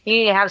 You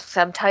need to have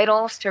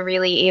subtitles to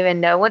really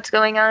even know what's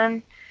going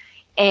on,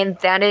 and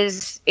that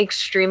is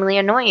extremely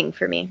annoying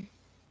for me.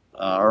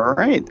 All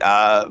right.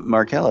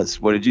 Marcellus,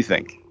 what did you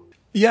think?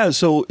 Yeah,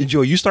 so,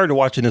 Joe, you started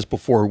watching this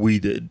before we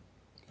did.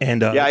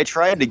 And yeah, I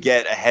tried to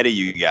get ahead of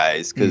you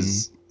guys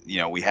because,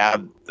 we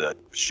have the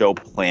show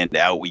planned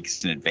out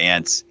weeks in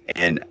advance,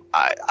 and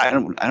I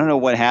don't know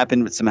what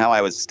happened, but somehow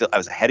I was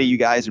ahead of you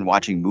guys in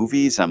watching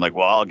movies. I'm like,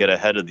 well, I'll get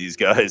ahead of these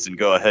guys and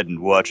go ahead and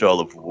watch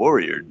all of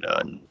Warrior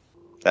Nun.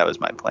 That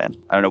was my plan.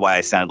 I don't know why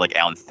I sounded like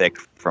Alan Thicke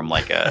from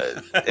like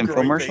a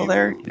infomercial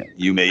there.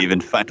 You may even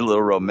find a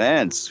little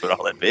romance with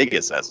all that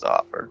Vegas has to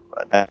offer.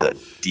 But that's a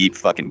deep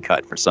fucking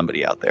cut for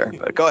somebody out there.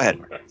 But go ahead.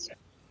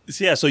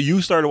 Yeah, so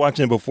you started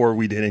watching it before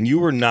we did, and you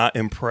were not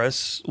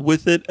impressed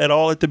with it at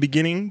all at the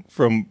beginning,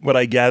 from what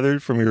I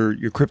gathered from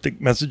your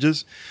cryptic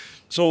messages.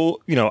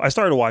 So, I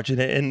started watching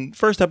it, and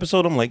first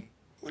episode, I'm like,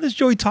 what is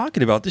Joey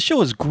talking about? This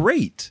show is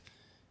great.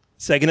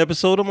 Second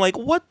episode, I'm like,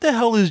 what the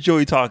hell is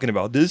Joey talking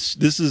about? This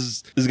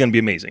is going to be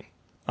amazing.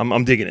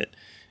 I'm digging it.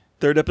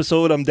 Third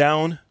episode, I'm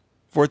down.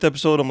 Fourth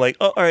episode, I'm like,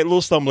 oh, all right, a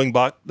little stumbling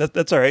block.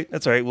 That's all right.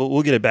 That's all right.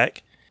 We'll get it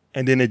back.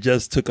 And then it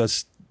just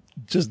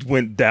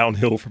went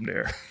downhill from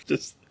there. It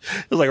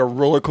was like a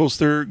roller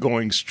coaster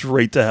going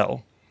straight to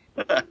hell.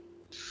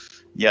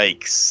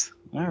 Yikes.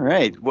 All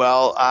right.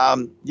 Well,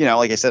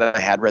 like I said, I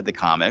had read the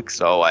comic,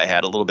 so I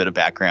had a little bit of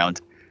background.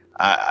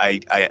 I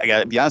got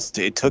to be honest,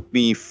 it took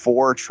me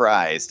 4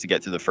 tries to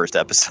get through the first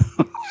episode.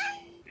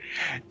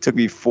 It took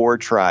me 4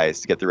 tries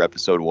to get through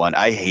episode 1.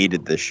 I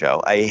hated this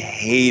show. I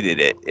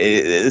hated it.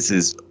 This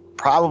is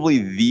probably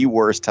the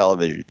worst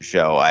television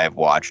show I have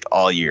watched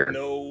all year.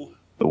 No.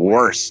 The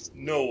worst.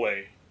 No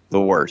way. The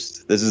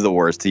worst. This is the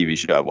worst TV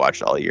show I've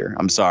watched all year.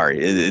 I'm sorry.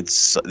 It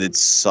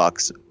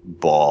sucks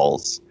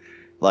balls.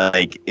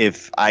 Like,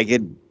 if I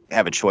could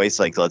have a choice,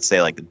 like, let's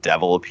say, like, the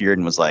devil appeared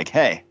and was like,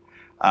 hey,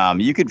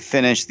 you could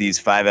finish these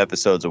 5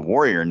 episodes of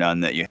Warrior Nun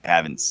that you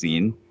haven't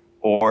seen,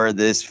 or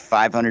this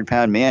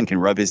 500-pound man can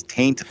rub his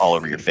taint all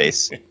over your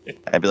face.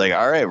 I'd be like,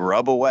 all right,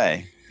 rub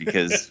away,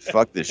 because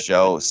fuck this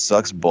show.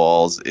 Sucks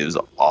balls. It was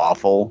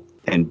awful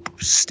and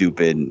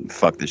stupid.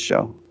 Fuck this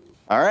show.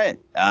 All right.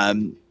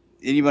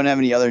 Anyone have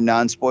any other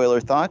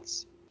non-spoiler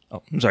thoughts?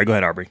 Oh, I'm sorry. Go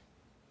ahead, Aubrey.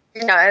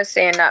 No, I was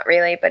saying not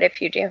really, but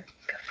if you do,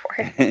 go for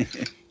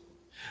it.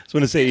 So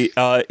I'm going to say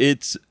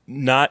it's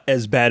not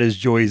as bad as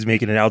Joy is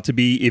making it out to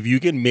be. If you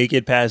can make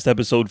it past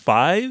episode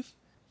 5,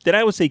 then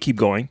I would say keep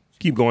going.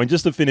 Keep going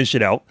just to finish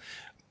it out.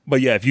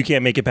 But yeah, if you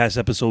can't make it past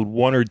episode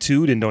 1 or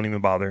 2, then don't even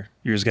bother.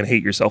 You're just going to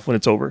hate yourself when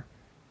it's over.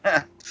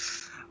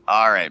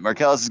 All right,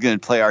 Marcellus is going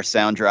to play our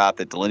sound drop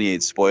that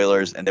delineates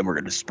spoilers, and then we're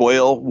going to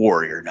spoil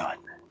Warrior Nun.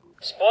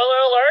 Spoiler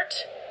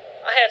alert!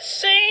 I had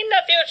seen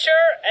the future,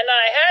 and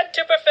I had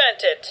to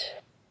prevent it.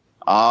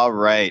 All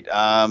right.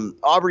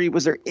 Aubrey,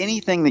 was there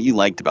anything that you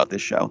liked about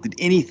this show? Did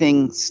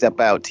anything step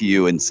out to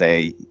you and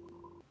say,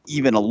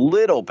 even a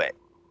little bit,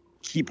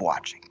 keep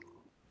watching?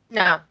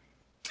 No.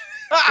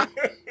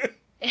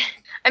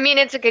 I mean,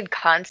 it's a good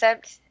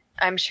concept.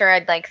 I'm sure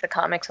I'd like the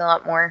comics a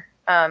lot more.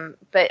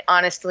 But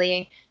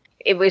honestly,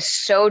 it was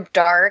so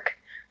dark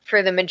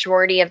for the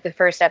majority of the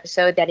first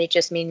episode that it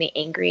just made me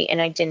angry,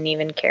 and I didn't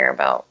even care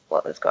about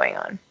what was going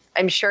on.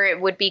 I'm sure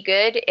it would be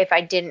good if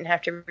I didn't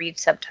have to read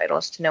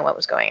subtitles to know what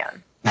was going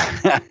on.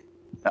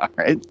 All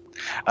right.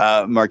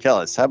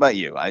 Marcellus, how about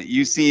you?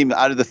 You seem,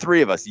 out of the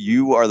three of us,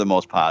 you are the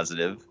most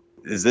positive.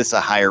 Is this a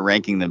higher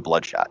ranking than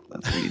Bloodshot?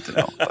 That's what we need to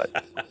know.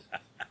 But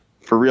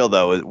for real,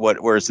 though, what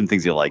are some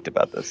things you liked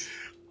about this?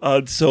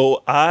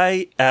 So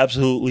I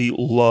absolutely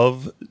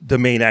love the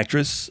main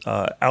actress,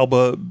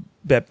 Alba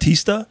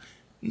Baptista.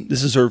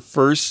 This is her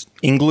first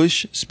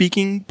English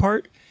speaking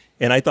part.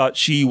 And I thought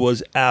she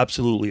was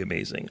absolutely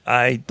amazing.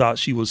 I thought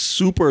she was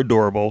super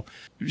adorable.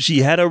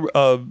 She had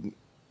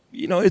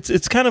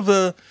it's kind of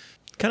a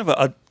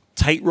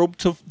tightrope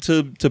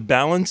to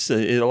balance.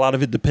 A lot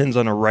of it depends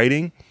on her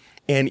writing.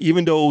 And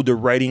even though the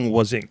writing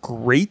wasn't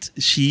great,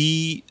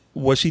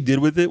 what she did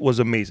with it was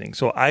amazing.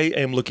 So I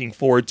am looking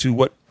forward to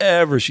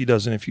whatever she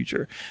does in the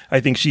future.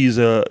 I think she's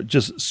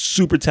just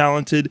super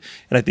talented,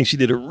 and I think she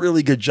did a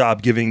really good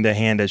job giving the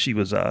hand that she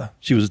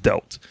was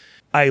dealt.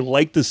 I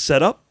like the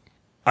setup.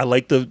 I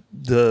like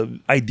the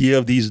idea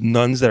of these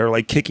nuns that are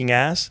like kicking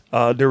ass.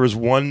 There was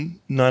one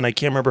nun, I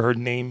can't remember her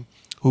name,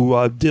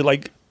 who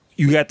did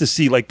you got to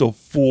see like the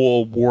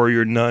full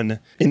warrior nun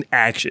in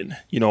action.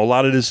 A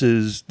lot of this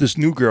is this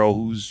new girl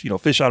who's,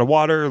 fish out of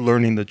water,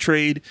 learning the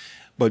trade.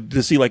 But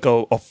to see like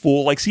a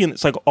full,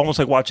 it's like almost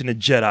like watching a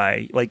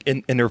Jedi like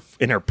in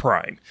their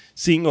prime.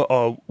 Seeing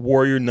a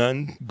warrior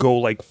nun go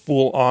like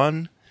full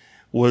on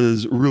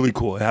was really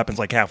cool. It happens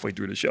like halfway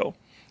through the show.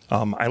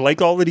 I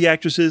like all of the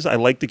actresses. I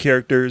like the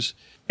characters.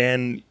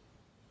 And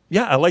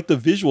yeah, I like the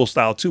visual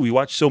style too. We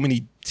watch so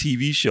many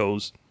TV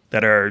shows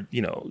that are,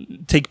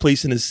 take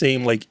place in the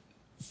same like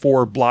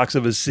 4 blocks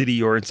of a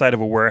city or inside of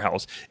a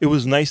warehouse. It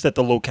was nice that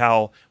the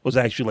locale was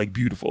actually like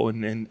beautiful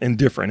and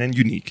different and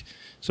unique.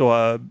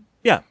 So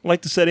yeah,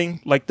 like the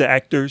setting, like the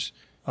actors,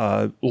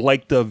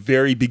 like the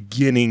very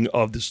beginning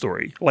of the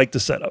story, like the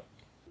setup.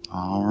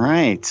 All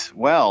right.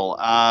 Well,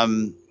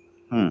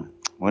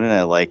 what did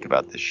I like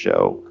about this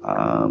show?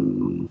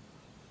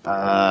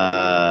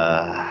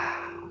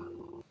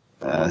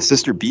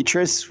 Sister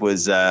Beatrice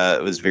was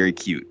very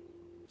cute.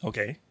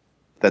 Okay.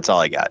 That's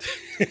all I got.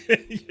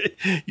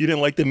 You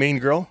didn't like the main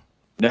girl?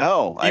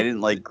 No, I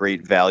didn't like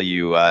Great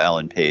Value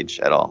Ellen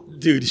Page at all.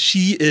 Dude,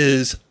 she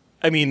is,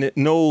 I mean,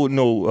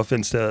 no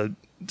offense to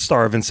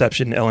star of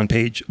Inception, Ellen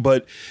Page,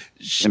 but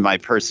in my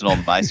personal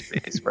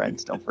MySpace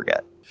friends, don't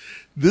forget.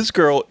 This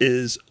girl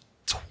is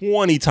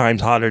 20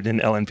 times hotter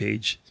than Ellen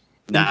Page.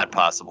 Not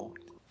possible.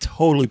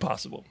 Totally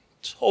possible.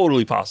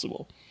 Totally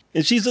possible.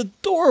 And she's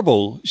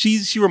adorable. She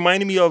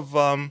reminded me of,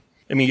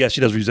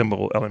 she does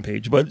resemble Ellen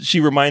Page, but she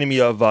reminded me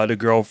of the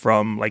girl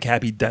from like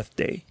Happy Death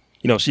Day.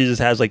 She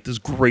just has like this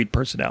great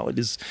personality,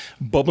 this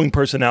bubbling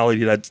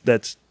personality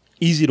that's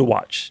easy to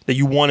watch, that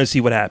you want to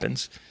see what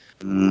happens.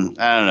 I don't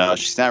know.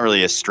 She's not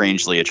really a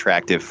strangely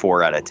attractive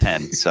 4 out of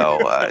 10, so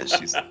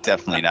she's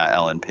definitely not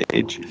Ellen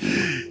Page.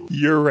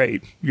 You're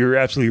right. You're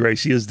absolutely right.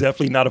 She is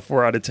definitely not a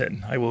 4 out of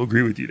 10. I will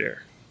agree with you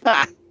there.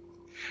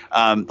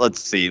 Let's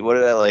see. What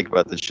did I like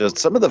about the show?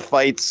 Some of the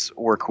fights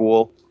were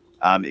cool.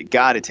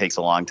 It takes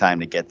a long time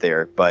to get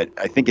there, but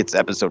I think it's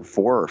episode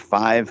 4 or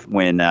 5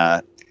 when,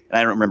 and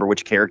I don't remember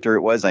which character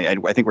it was. I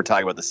think we're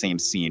talking about the same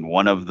scene.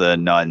 One of the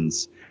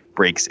nuns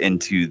breaks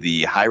into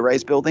the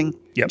high-rise building.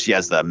 Yep. She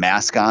has the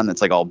mask on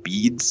that's like all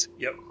beads.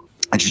 Yep.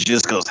 And she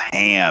just goes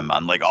ham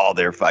on like all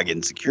their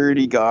fucking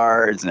security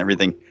guards and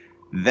everything.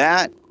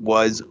 That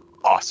was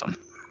awesome.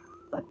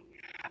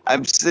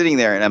 I'm sitting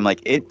there and I'm like,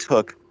 it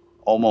took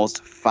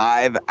almost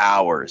 5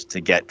 hours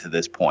to get to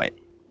this point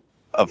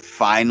of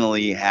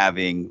finally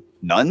having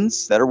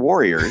nuns that are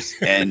warriors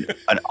and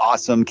an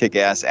awesome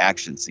kick-ass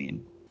action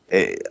scene.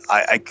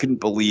 I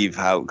couldn't believe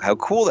how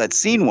cool that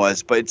scene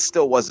was, but it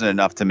still wasn't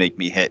enough to make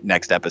me hit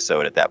next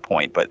episode at that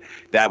point. But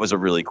that was a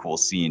really cool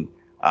scene.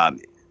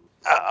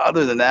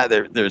 Other than that,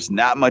 there's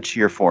not much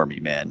here for me,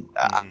 man.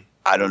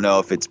 I don't know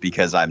if it's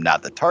because I'm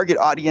not the target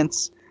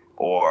audience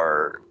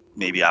or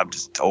maybe I'm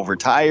just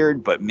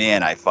overtired, but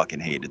man, I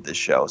fucking hated this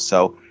show.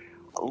 So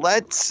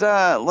let's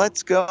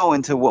go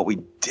into what we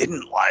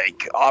didn't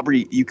like.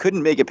 Aubrey, you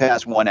couldn't make it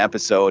past 1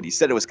 episode. You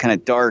said it was kind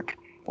of dark.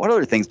 What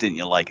other things didn't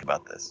you like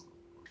about this?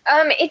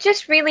 It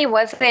just really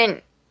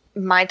wasn't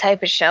my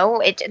type of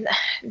show.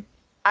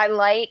 I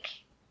like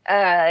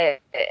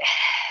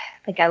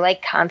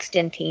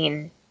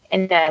Constantine,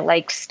 and I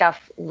like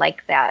stuff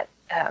like that.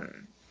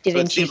 Da So it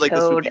Vinci seems like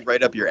this would Code. be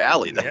right up your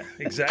alley, then. Yeah,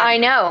 exactly. I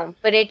know,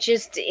 but it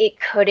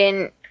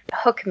couldn't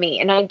hook me.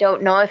 And I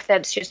don't know if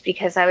that's just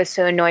because I was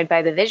so annoyed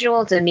by the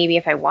visuals, and maybe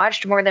if I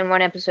watched more than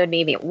one episode,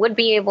 maybe it would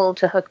be able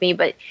to hook me.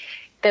 But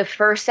the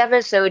first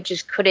episode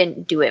just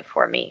couldn't do it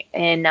for me.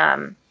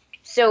 And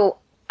so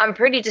I'm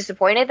pretty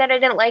disappointed that I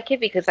didn't like it,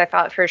 because I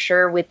thought for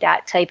sure with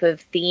that type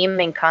of theme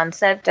and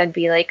concept, I'd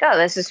be like, oh,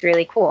 this is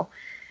really cool.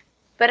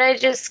 But I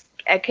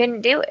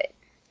couldn't do it.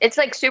 It's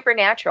like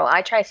Supernatural.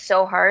 I try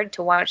so hard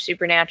to watch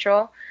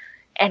Supernatural,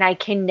 and I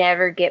can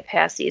never get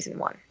past season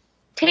 1.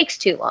 Takes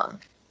too long.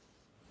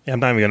 Yeah, I'm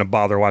not even going to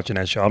bother watching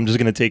that show. I'm just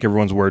going to take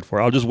everyone's word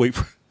for it.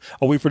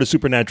 I'll wait for the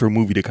Supernatural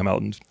movie to come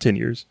out in 10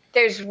 years.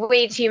 There's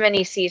way too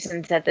many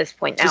seasons at this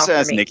point now. Just for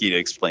ask me. Nikki to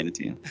explain it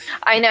to you.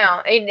 I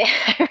know.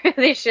 I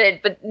really should.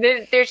 But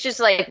there's just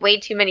like way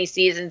too many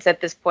seasons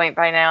at this point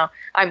by now.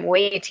 I'm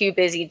way too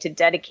busy to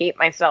dedicate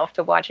myself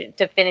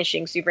to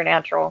finishing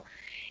Supernatural.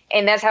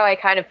 And that's how I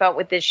kind of felt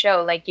with this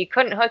show. Like, you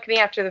couldn't hook me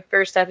after the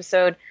first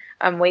episode.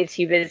 I'm way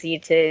too busy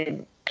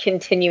to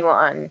continue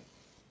on.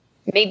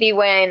 Maybe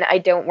when I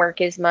don't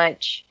work as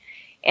much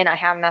and I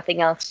have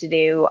nothing else to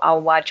do, I'll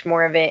watch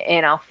more of it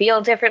and I'll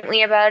feel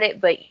differently about it.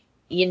 But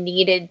you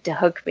needed to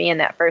hook me in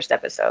that first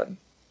episode.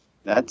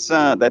 That's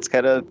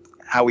kind of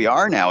how we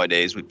are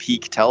nowadays with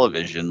peak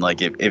television.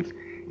 Like, if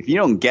you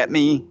don't get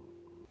me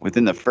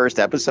within the first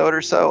episode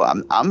or so,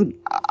 I'm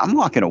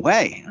walking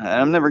away.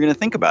 I'm never going to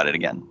think about it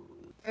again.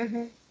 Mm-hmm.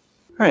 All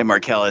right,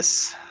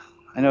 Marcellus,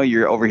 I know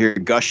you're over here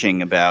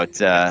gushing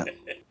about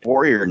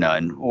Warrior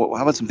Nun. How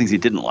about some things you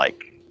didn't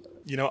like?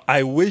 You know,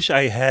 I wish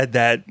I had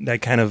that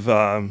kind of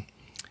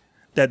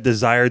that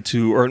desire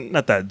to, or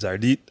not that desire.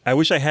 I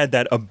wish I had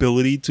that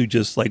ability to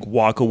just like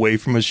walk away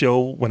from a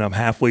show when I'm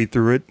halfway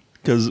through it.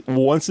 Because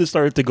once it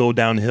started to go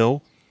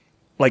downhill,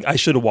 like, I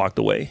should have walked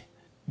away.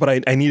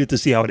 But I needed to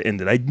see how it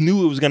ended. I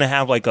knew it was going to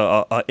have like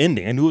a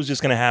ending. I knew it was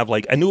just going to have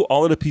like, I knew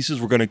all of the pieces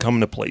were going to come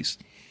into place.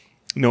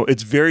 You know,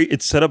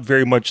 it's set up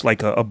very much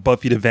like a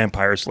Buffy the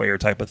Vampire Slayer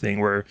type of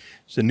thing, where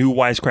it's a new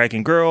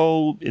wisecracking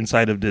girl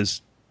inside of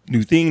this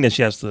new thing that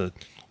she has to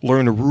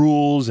learn the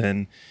rules,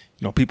 and,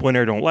 you know, people in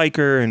there don't like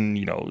her, and,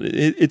 you know,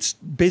 it's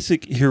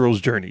basic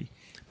hero's journey.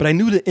 But I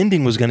knew the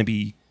ending was going to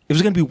be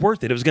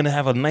worth it. It was going to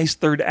have a nice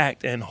third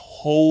act, and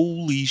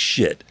holy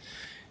shit,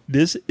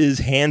 this is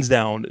hands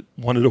down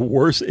one of the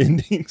worst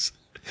endings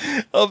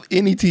of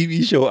any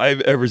TV show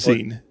I've ever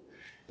seen.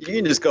 You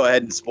can just go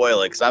ahead and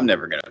spoil it, because I'm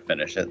never going to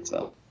finish it.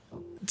 So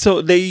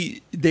they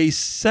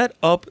set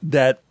up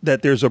that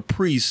there's a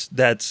priest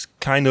that's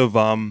kind of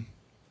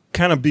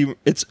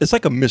it's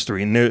like a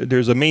mystery, and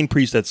there's a main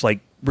priest that's like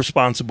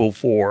responsible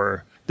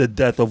for the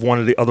death of one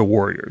of the other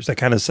warriors that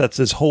kind of sets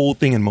this whole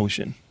thing in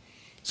motion.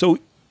 So,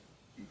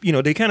 you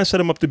know, they kind of set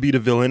him up to be the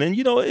villain, and,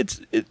 you know,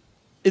 it's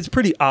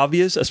pretty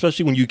obvious,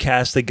 especially when you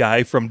cast the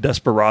guy from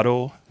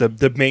Desperado,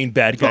 the main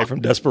bad guy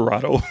from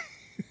Desperado.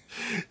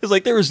 It's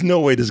like, there is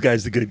no way this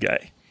guy's the good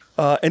guy.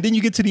 And then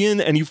you get to the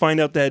end and you find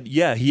out that,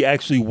 yeah, he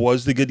actually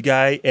was the good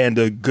guy, and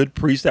the good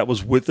priest that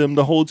was with him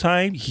the whole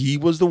time, he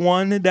was the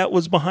one that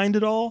was behind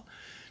it all.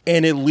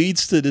 And it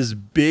leads to this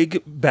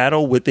big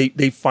battle with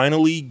they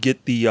finally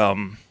get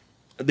to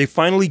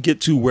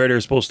where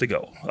they're supposed to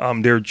go.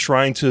 They're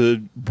trying to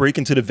break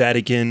into the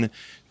Vatican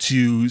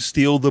to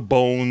steal the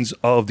bones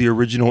of the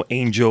original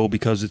angel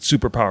because it's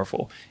super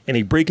powerful. And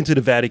they break into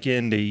the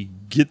Vatican, they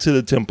get to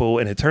the temple,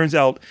 and it turns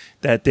out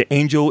that the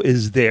angel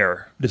is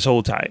there this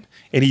whole time.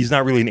 And he's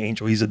not really an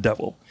angel, he's a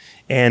devil.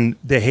 And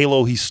the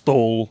halo he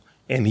stole,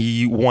 and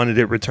he wanted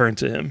it returned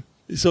to him.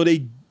 So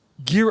they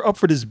gear up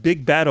for this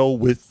big battle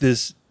with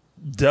this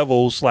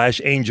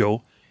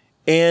devil/angel,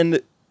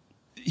 and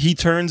he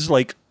turns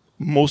like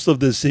most of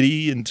the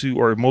city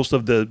or most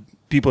of the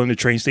people in the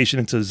train station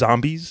into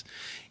zombies,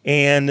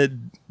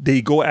 and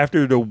they go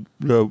after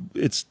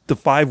it's the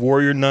 5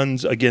 warrior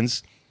nuns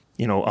against,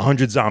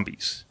 100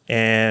 zombies,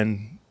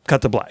 and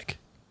cut to black.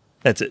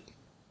 That's it.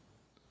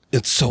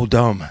 It's so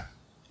dumb.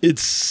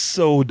 It's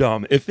so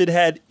dumb. If it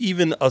had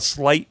even a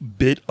slight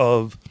bit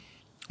of,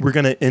 we're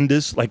going to end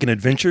this like an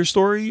adventure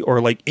story or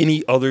like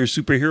any other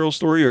superhero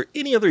story or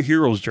any other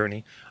hero's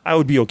journey, I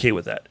would be okay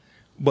with that.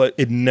 But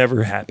it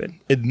never happened.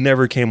 It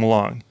never came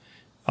along.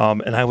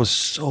 And I was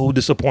so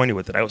disappointed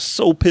with it. I was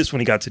so pissed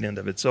when he got to the end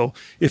of it. So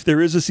if there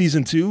is a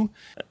season 2,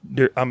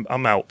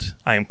 I'm out.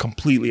 I am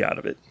completely out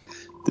of it.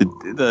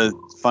 The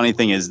funny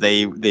thing is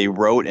they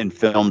wrote and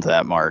filmed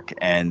that, Mark,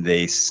 and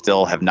they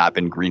still have not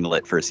been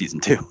greenlit for a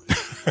season 2.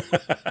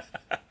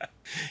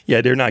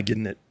 Yeah, they're not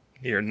getting it.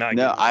 They're not.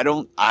 No, I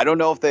don't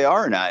know if they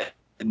are or not.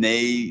 And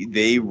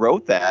they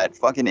wrote that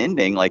fucking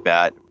ending like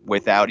that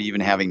without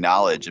even having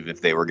knowledge of if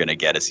they were going to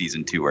get a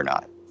season 2 or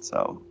not.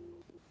 So,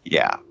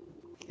 yeah.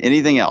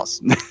 Anything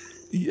else?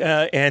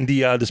 Yeah, and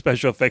the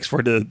special effects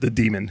for the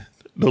demon.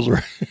 Those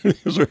are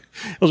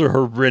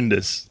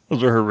horrendous.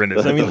 Those are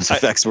horrendous. I mean, those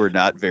effects were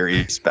not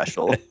very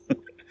special.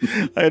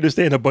 I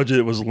understand the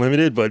budget was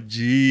limited, but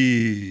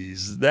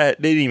geez,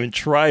 that they didn't even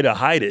try to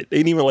hide it. They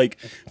didn't even like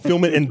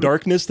film it in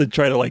darkness to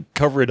try to like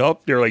cover it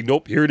up. They're like,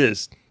 nope, here it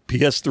is.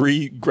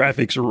 PS3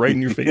 graphics are right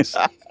in your face.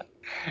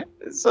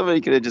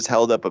 Somebody could have just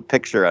held up a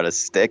picture on a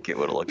stick. It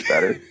would have looked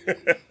better.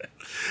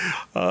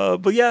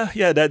 But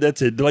yeah,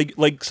 that's it.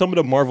 Like some of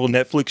the Marvel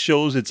Netflix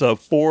shows, it's a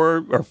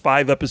 4 or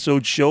 5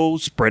 episode show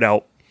spread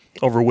out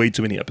over way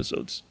too many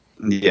episodes.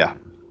 Yeah.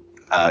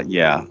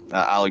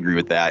 I'll agree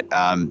with that.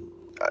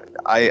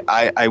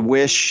 I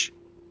wish,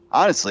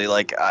 honestly,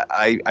 like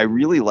I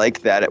really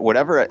like that.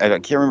 Whatever, I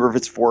can't remember if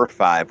it's 4 or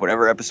 5,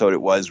 whatever episode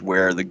it was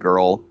where the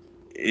girl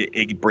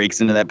it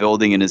breaks into that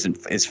building and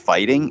is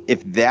fighting.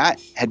 If that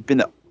had been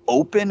the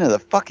open of the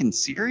fucking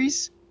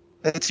series,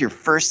 that's your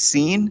first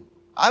scene,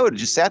 I would have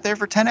just sat there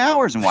for 10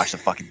 hours and watched the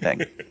fucking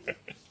thing.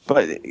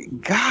 But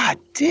god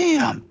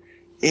damn,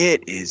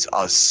 it is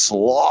a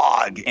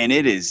slog and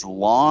it is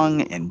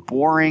long and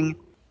boring.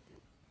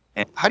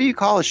 And how do you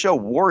call a show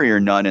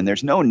Warrior Nun and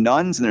there's no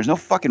nuns and there's no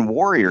fucking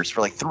warriors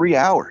for like 3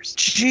 hours?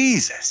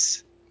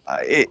 Jesus.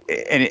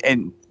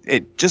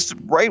 It just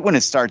right when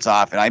it starts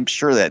off, and I'm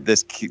sure that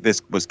this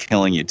was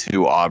killing you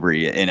too,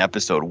 Aubrey, in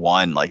episode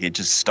 1, like it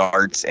just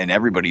starts and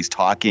everybody's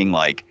talking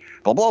like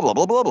blah blah blah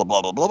blah blah blah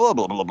blah blah blah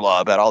blah blah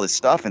blah about all this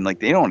stuff, and like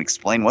they don't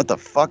explain what the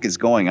fuck is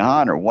going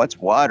on or what's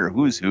what or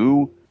who's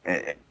who.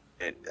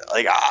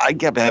 Like I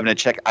kept having to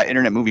check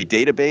Internet Movie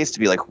Database to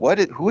be like,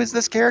 who is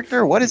this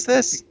character? What is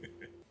this?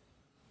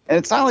 And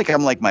it's not like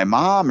I'm like my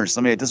mom or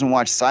somebody that doesn't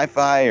watch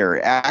sci-fi or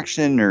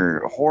action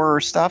or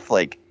horror stuff.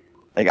 Like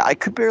I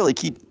could barely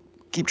keep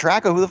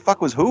track of who the fuck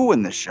was who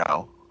in this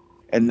show.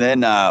 And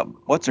then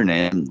what's her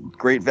name?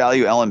 Great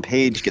Value Ellen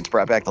Page gets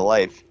brought back to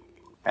life.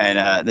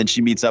 And then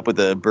she meets up with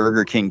the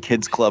Burger King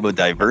Kids Club of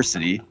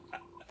Diversity.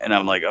 And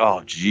I'm like,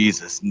 oh,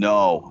 Jesus,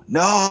 no.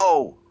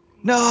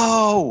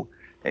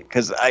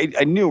 Because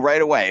I knew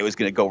right away it was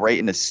going to go right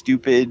into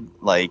stupid,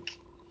 like,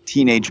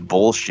 teenage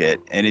bullshit.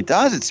 And it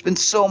does. It's been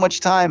so much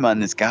time on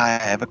this guy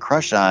I have a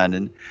crush on.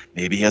 And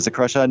maybe he has a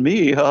crush on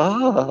me.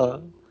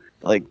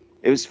 Like,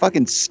 it was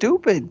fucking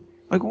stupid.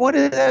 Like, what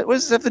does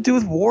this have to do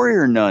with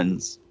Warrior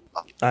Nuns?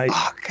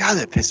 Oh, God,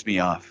 that pissed me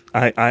off.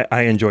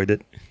 I enjoyed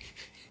it.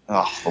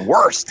 Oh, the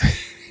worst.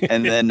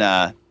 And then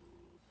the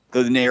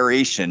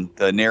narration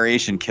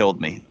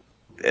killed me.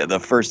 The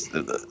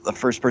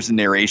first person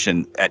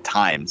narration at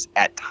times,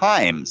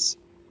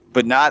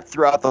 but not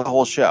throughout the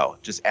whole show,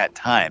 just at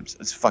times.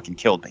 It's fucking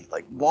killed me.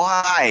 Like,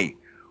 why?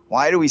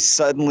 Why do we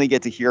suddenly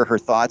get to hear her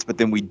thoughts, but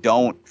then we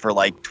don't for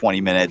like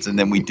 20 minutes, and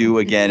then we do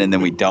again, and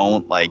then we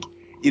don't? Like,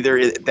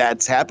 either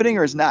that's happening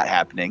or it's not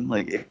happening.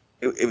 Like,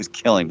 it was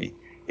killing me.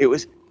 It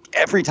was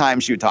every time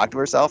she would talk to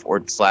herself or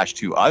 /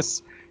 to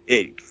us,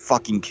 it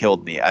fucking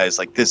killed me. I was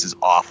like, this is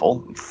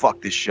awful.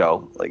 Fuck this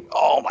show. Like,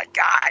 oh my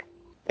God.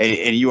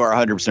 And you are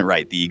 100%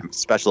 right. The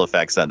special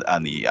effects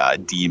on the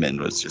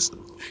demon was just,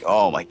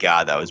 oh my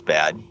God, that was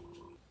bad.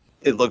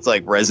 It looked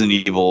like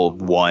Resident Evil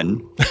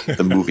 1,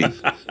 the movie.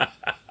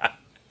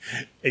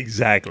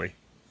 Exactly.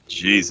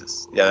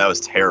 Jesus. Yeah, that was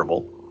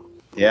terrible.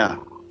 Yeah.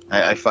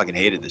 I fucking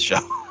hated the show.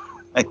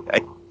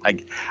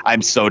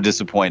 I'm so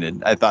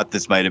disappointed. I thought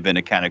this might have been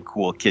a kind of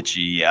cool,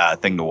 kitschy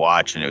thing to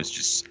watch, and it was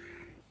just,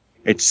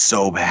 it's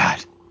so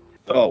bad.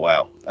 Oh,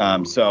 wow.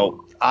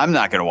 So I'm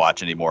not going to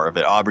watch any more of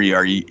it. Aubrey,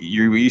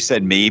 you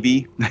said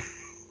maybe?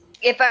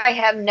 If I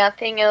have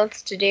nothing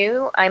else to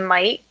do, I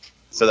might.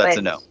 So that's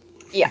a no.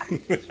 Yeah.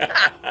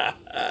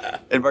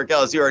 And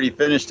Marcellus, you already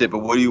finished it, but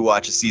what do you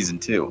watch a season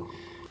 2?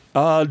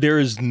 There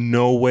is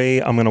no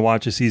way I'm going to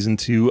watch a season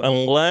 2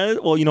 unless,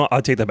 well, you know,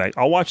 I'll take that back.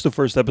 I'll watch the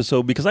first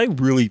episode because I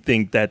really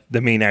think that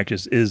the main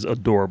actress is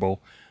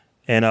adorable.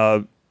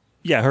 And,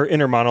 yeah, her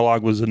inner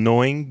monologue was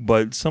annoying,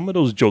 but some of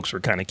those jokes were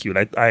kind of cute.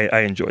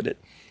 I enjoyed it.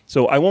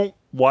 So I won't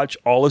watch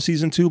all of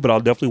season 2, but I'll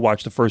definitely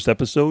watch the first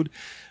episode.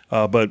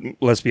 But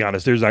let's be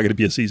honest, there's not going to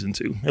be a season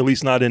 2, at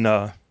least not in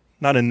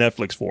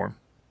Netflix form.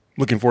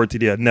 Looking forward to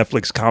the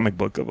Netflix comic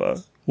book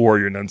of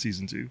Warrior Nun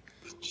season 2.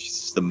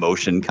 Jesus, the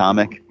motion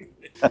comic.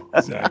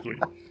 Exactly.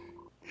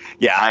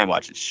 Yeah, I ain't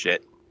watching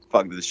shit.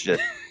 Fuck this shit.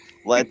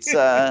 Let's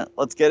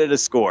get it a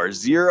score.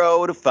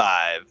 0 to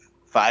 5.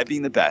 5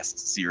 being the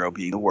best, 0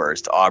 being the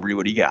worst. Aubrey,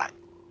 what do you got?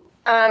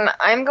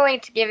 I'm going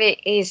to give it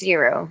a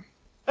 0.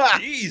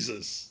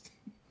 Jesus.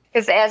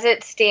 Because as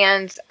it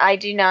stands, I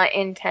do not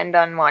intend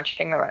on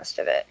watching the rest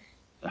of it.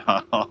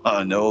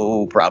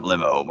 No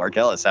problemo.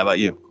 Marcellus, how about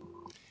you?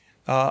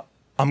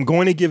 I'm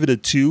going to give it a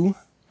 2.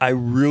 I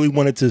really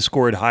wanted to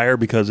score it higher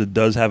because it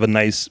does have a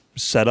nice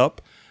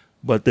setup,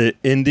 but the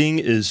ending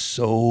is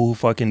so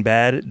fucking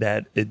bad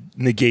that it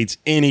negates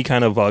any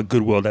kind of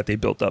goodwill that they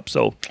built up.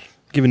 So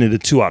giving it a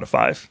 2 out of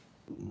 5.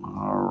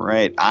 All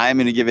right. I'm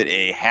going to give it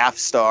a half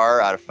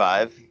star out of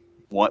 5.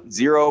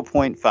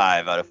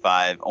 0.5 out of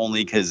 5,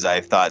 only because I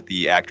thought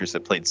the actress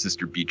that played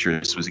Sister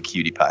Beatrice was a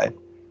cutie pie.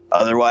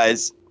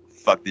 Otherwise,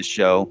 fuck this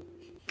show.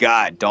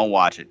 God, don't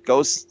watch it.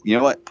 Go, you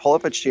know what? Pull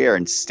up a chair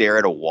and stare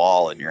at a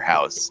wall in your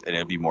house, and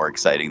it'll be more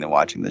exciting than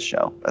watching this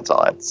show. That's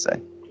all I have to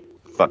say.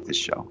 Fuck this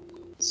show.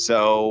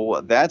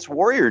 So that's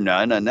Warrior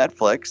Nun on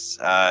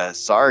Netflix.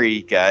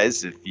 Sorry,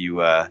 guys, if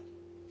you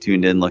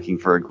tuned in looking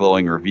for a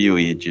glowing review,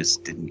 you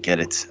just didn't get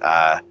it.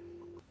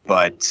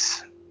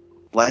 But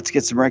let's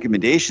get some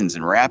recommendations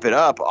and wrap it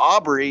up.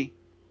 Aubrey,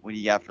 what do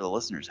you got for the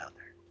listeners out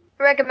there?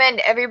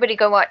 Recommend everybody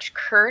go watch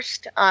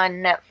Cursed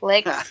on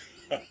Netflix.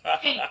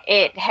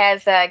 It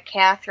has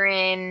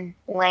Catherine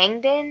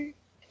Langdon.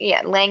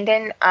 Yeah,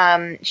 Langdon.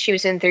 She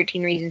was in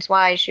 13 Reasons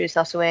Why. She was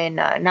also in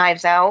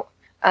Knives Out.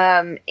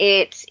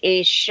 It's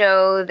a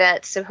show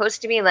that's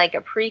supposed to be like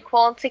a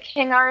prequel to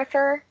King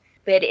Arthur,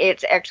 but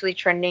it's actually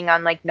trending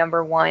on like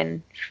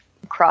 #1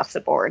 across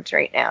the boards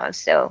right now.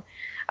 So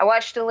I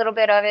watched a little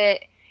bit of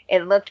it.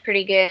 It looked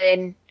pretty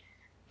good.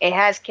 It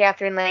has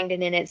Catherine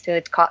Langdon in it, so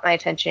it's caught my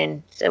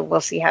attention. So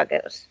we'll see how it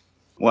goes.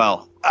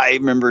 Well, I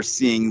remember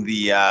seeing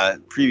the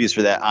previews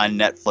for that on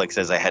Netflix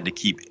as I had to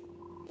keep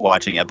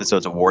watching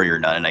episodes of Warrior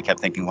Nun, and I kept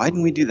thinking, why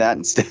didn't we do that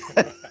instead?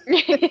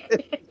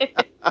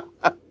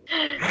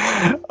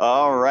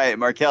 All right,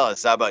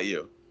 Marcellus, how about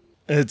you?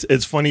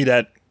 It's funny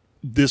that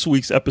this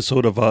week's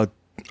episode of a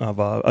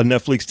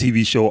Netflix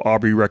TV show,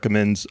 Aubrey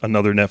recommends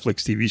another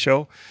Netflix TV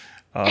show.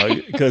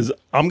 Because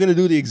I'm going to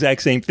do the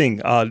exact same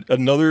thing.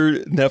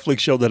 Another Netflix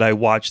show that I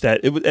watched that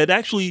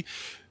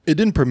it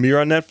didn't premiere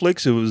on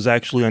Netflix. It was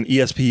actually on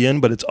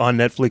ESPN, but it's on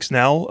Netflix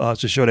now.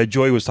 It's a show that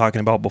Joy was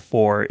talking about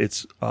before.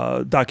 It's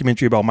a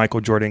documentary about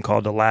Michael Jordan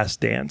called The Last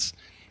Dance.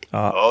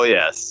 Oh,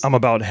 yes. I'm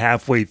about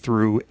halfway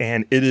through,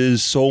 and it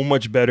is so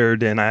much better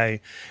than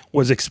I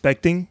was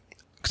expecting.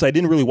 Because I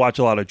didn't really watch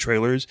a lot of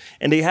trailers,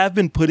 and they have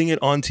been putting it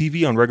on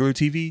TV, on regular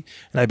TV,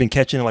 and I've been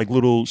catching like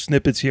little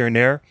snippets here and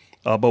there.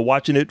 But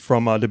watching it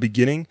from the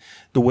beginning,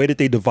 the way that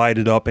they divide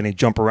it up and they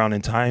jump around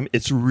in time,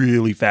 it's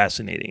really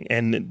fascinating.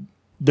 And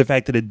the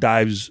fact that it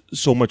dives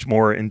so much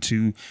more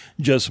into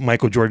just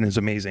Michael Jordan is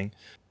amazing.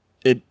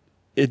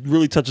 It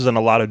really touches on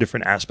a lot of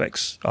different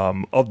aspects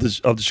of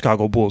the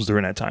Chicago Bulls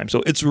during that time.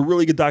 So it's a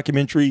really good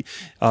documentary.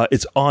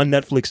 It's on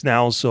Netflix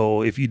now.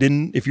 So if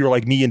you're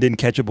like me and didn't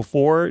catch it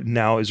before,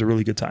 now is a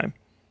really good time.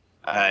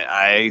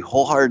 I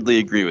wholeheartedly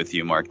agree with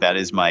you, Mark. That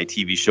is my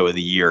TV show of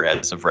the year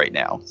as of right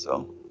now.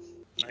 So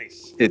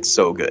nice. It's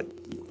so good.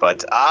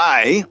 But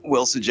I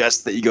will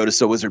suggest that you go to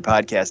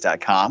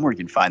SoWizardPodcast.com where you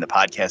can find the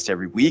podcast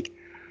every week.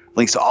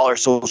 Links to all our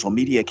social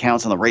media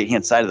accounts on the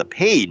right-hand side of the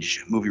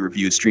page. Movie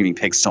reviews, streaming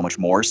picks, so much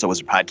more.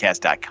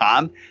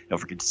 SoWizardPodcast.com. Don't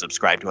forget to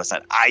subscribe to us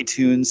on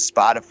iTunes,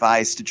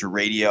 Spotify, Stitcher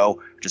Radio,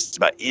 just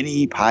about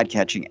any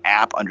podcatching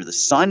app under the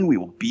sun. We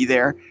will be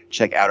there.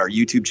 Check out our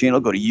YouTube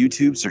channel. Go to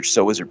YouTube, search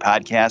So Wizard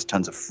Podcast.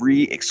 Tons of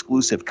free,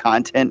 exclusive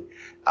content.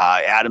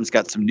 Adam's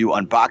got some new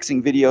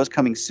unboxing videos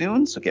coming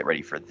soon, so get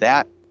ready for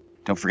that.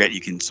 Don't forget you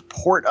can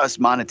support us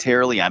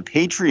monetarily on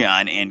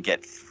Patreon and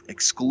get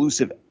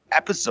exclusive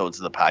episodes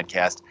of the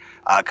podcast.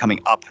 Coming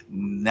up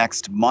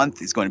next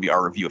month is going to be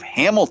our review of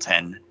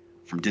Hamilton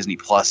from Disney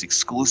Plus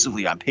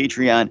exclusively on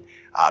Patreon.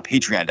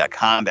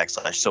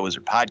 Patreon.com/So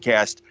Wizard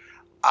Podcast.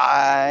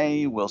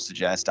 I will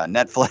suggest on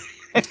Netflix.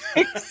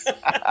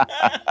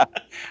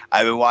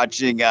 I've been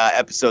watching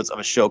episodes of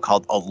a show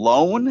called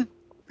Alone.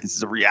 This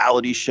is a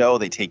reality show.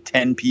 They take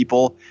 10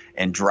 people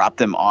and drop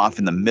them off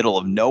in the middle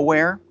of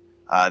nowhere.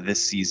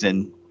 This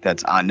season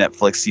that's on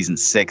Netflix, season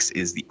 6,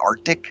 is the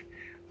Arctic.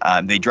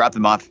 They drop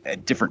them off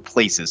at different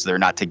places. They're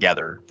not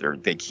together.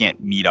 They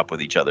can't meet up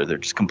with each other. They're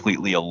just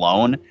completely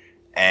alone.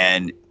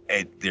 And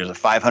there's a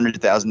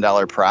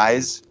 $500,000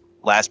 prize.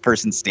 Last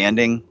person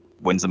standing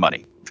wins the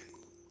money.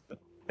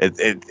 And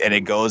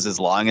it goes as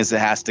long as it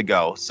has to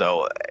go.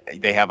 So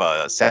they have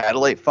a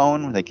satellite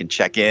phone where they can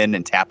check in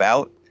and tap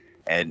out.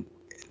 And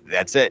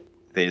that's it.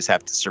 They just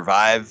have to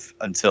survive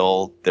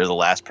until they're the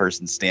last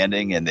person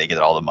standing and they get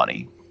all the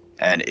money.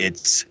 And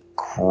it's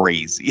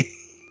crazy.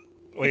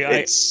 Wait,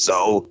 it's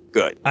so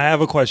good. I have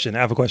a question.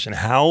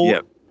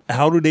 How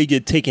do they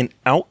get taken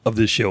out of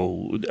the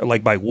show?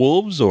 Like by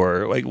wolves,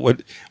 or like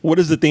what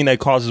is the thing that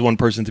causes one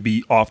person to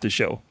be off the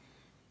show?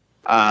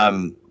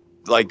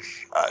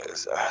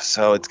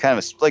 So it's kind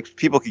of like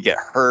people could get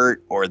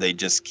hurt or they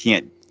just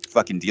can't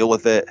fucking deal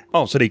with it.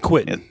 Oh, so they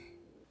quit.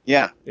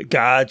 Yeah.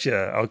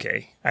 Gotcha.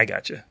 Okay. I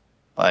gotcha.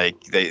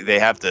 Like they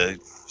have to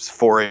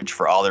forage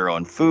for all their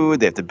own food.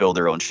 They have to build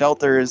their own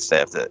shelters. They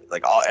have to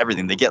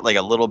everything. They get like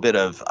a little bit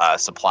of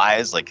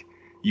supplies. Like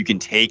you can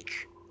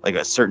take like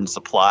a certain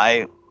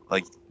supply.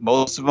 Like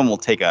most of them will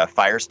take a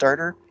fire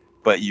starter,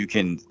 but you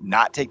can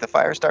not take the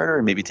fire starter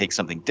and maybe take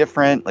something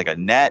different, like a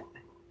net,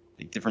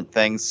 like different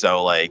things.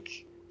 So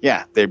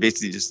they're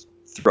basically just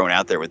thrown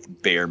out there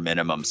with bare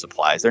minimum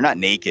supplies. They're not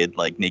naked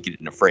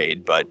and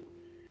afraid, but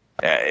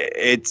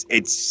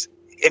it's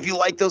if you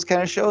like those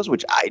kind of shows,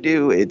 which I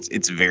do,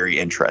 it's very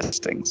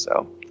interesting.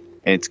 So,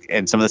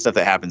 and some of the stuff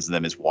that happens to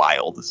them is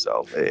wild.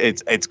 So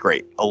it's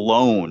great.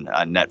 Alone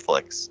on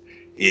Netflix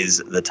is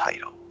the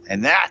title,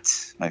 and that,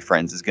 my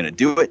friends, is going to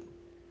do it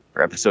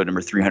for episode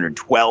number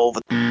 312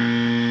 of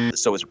the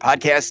So Wizard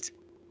Podcast.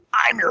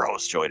 I'm your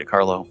host, Joey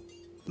DiCarlo.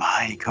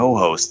 My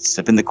co-hosts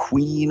have been the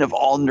queen of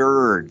all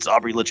nerds,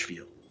 Aubrey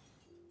Litchfield.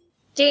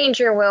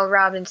 Danger, Will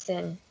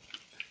Robinson.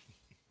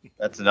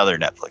 That's another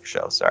Netflix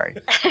show. Sorry.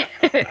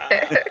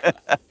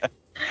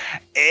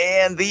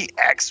 And the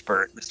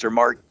expert, Mr.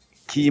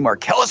 Marquis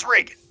Marcellus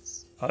Reagan.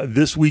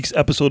 This week's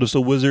episode of So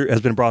Wizard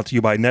has been brought to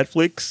you by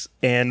Netflix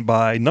and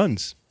by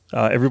Nuns.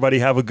 Everybody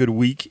have a good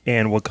week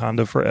and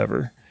Wakanda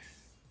forever.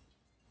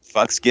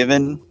 Fucks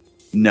given,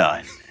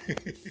 none.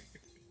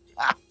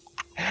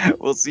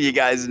 We'll see you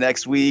guys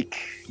next week.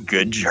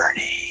 Good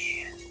journey.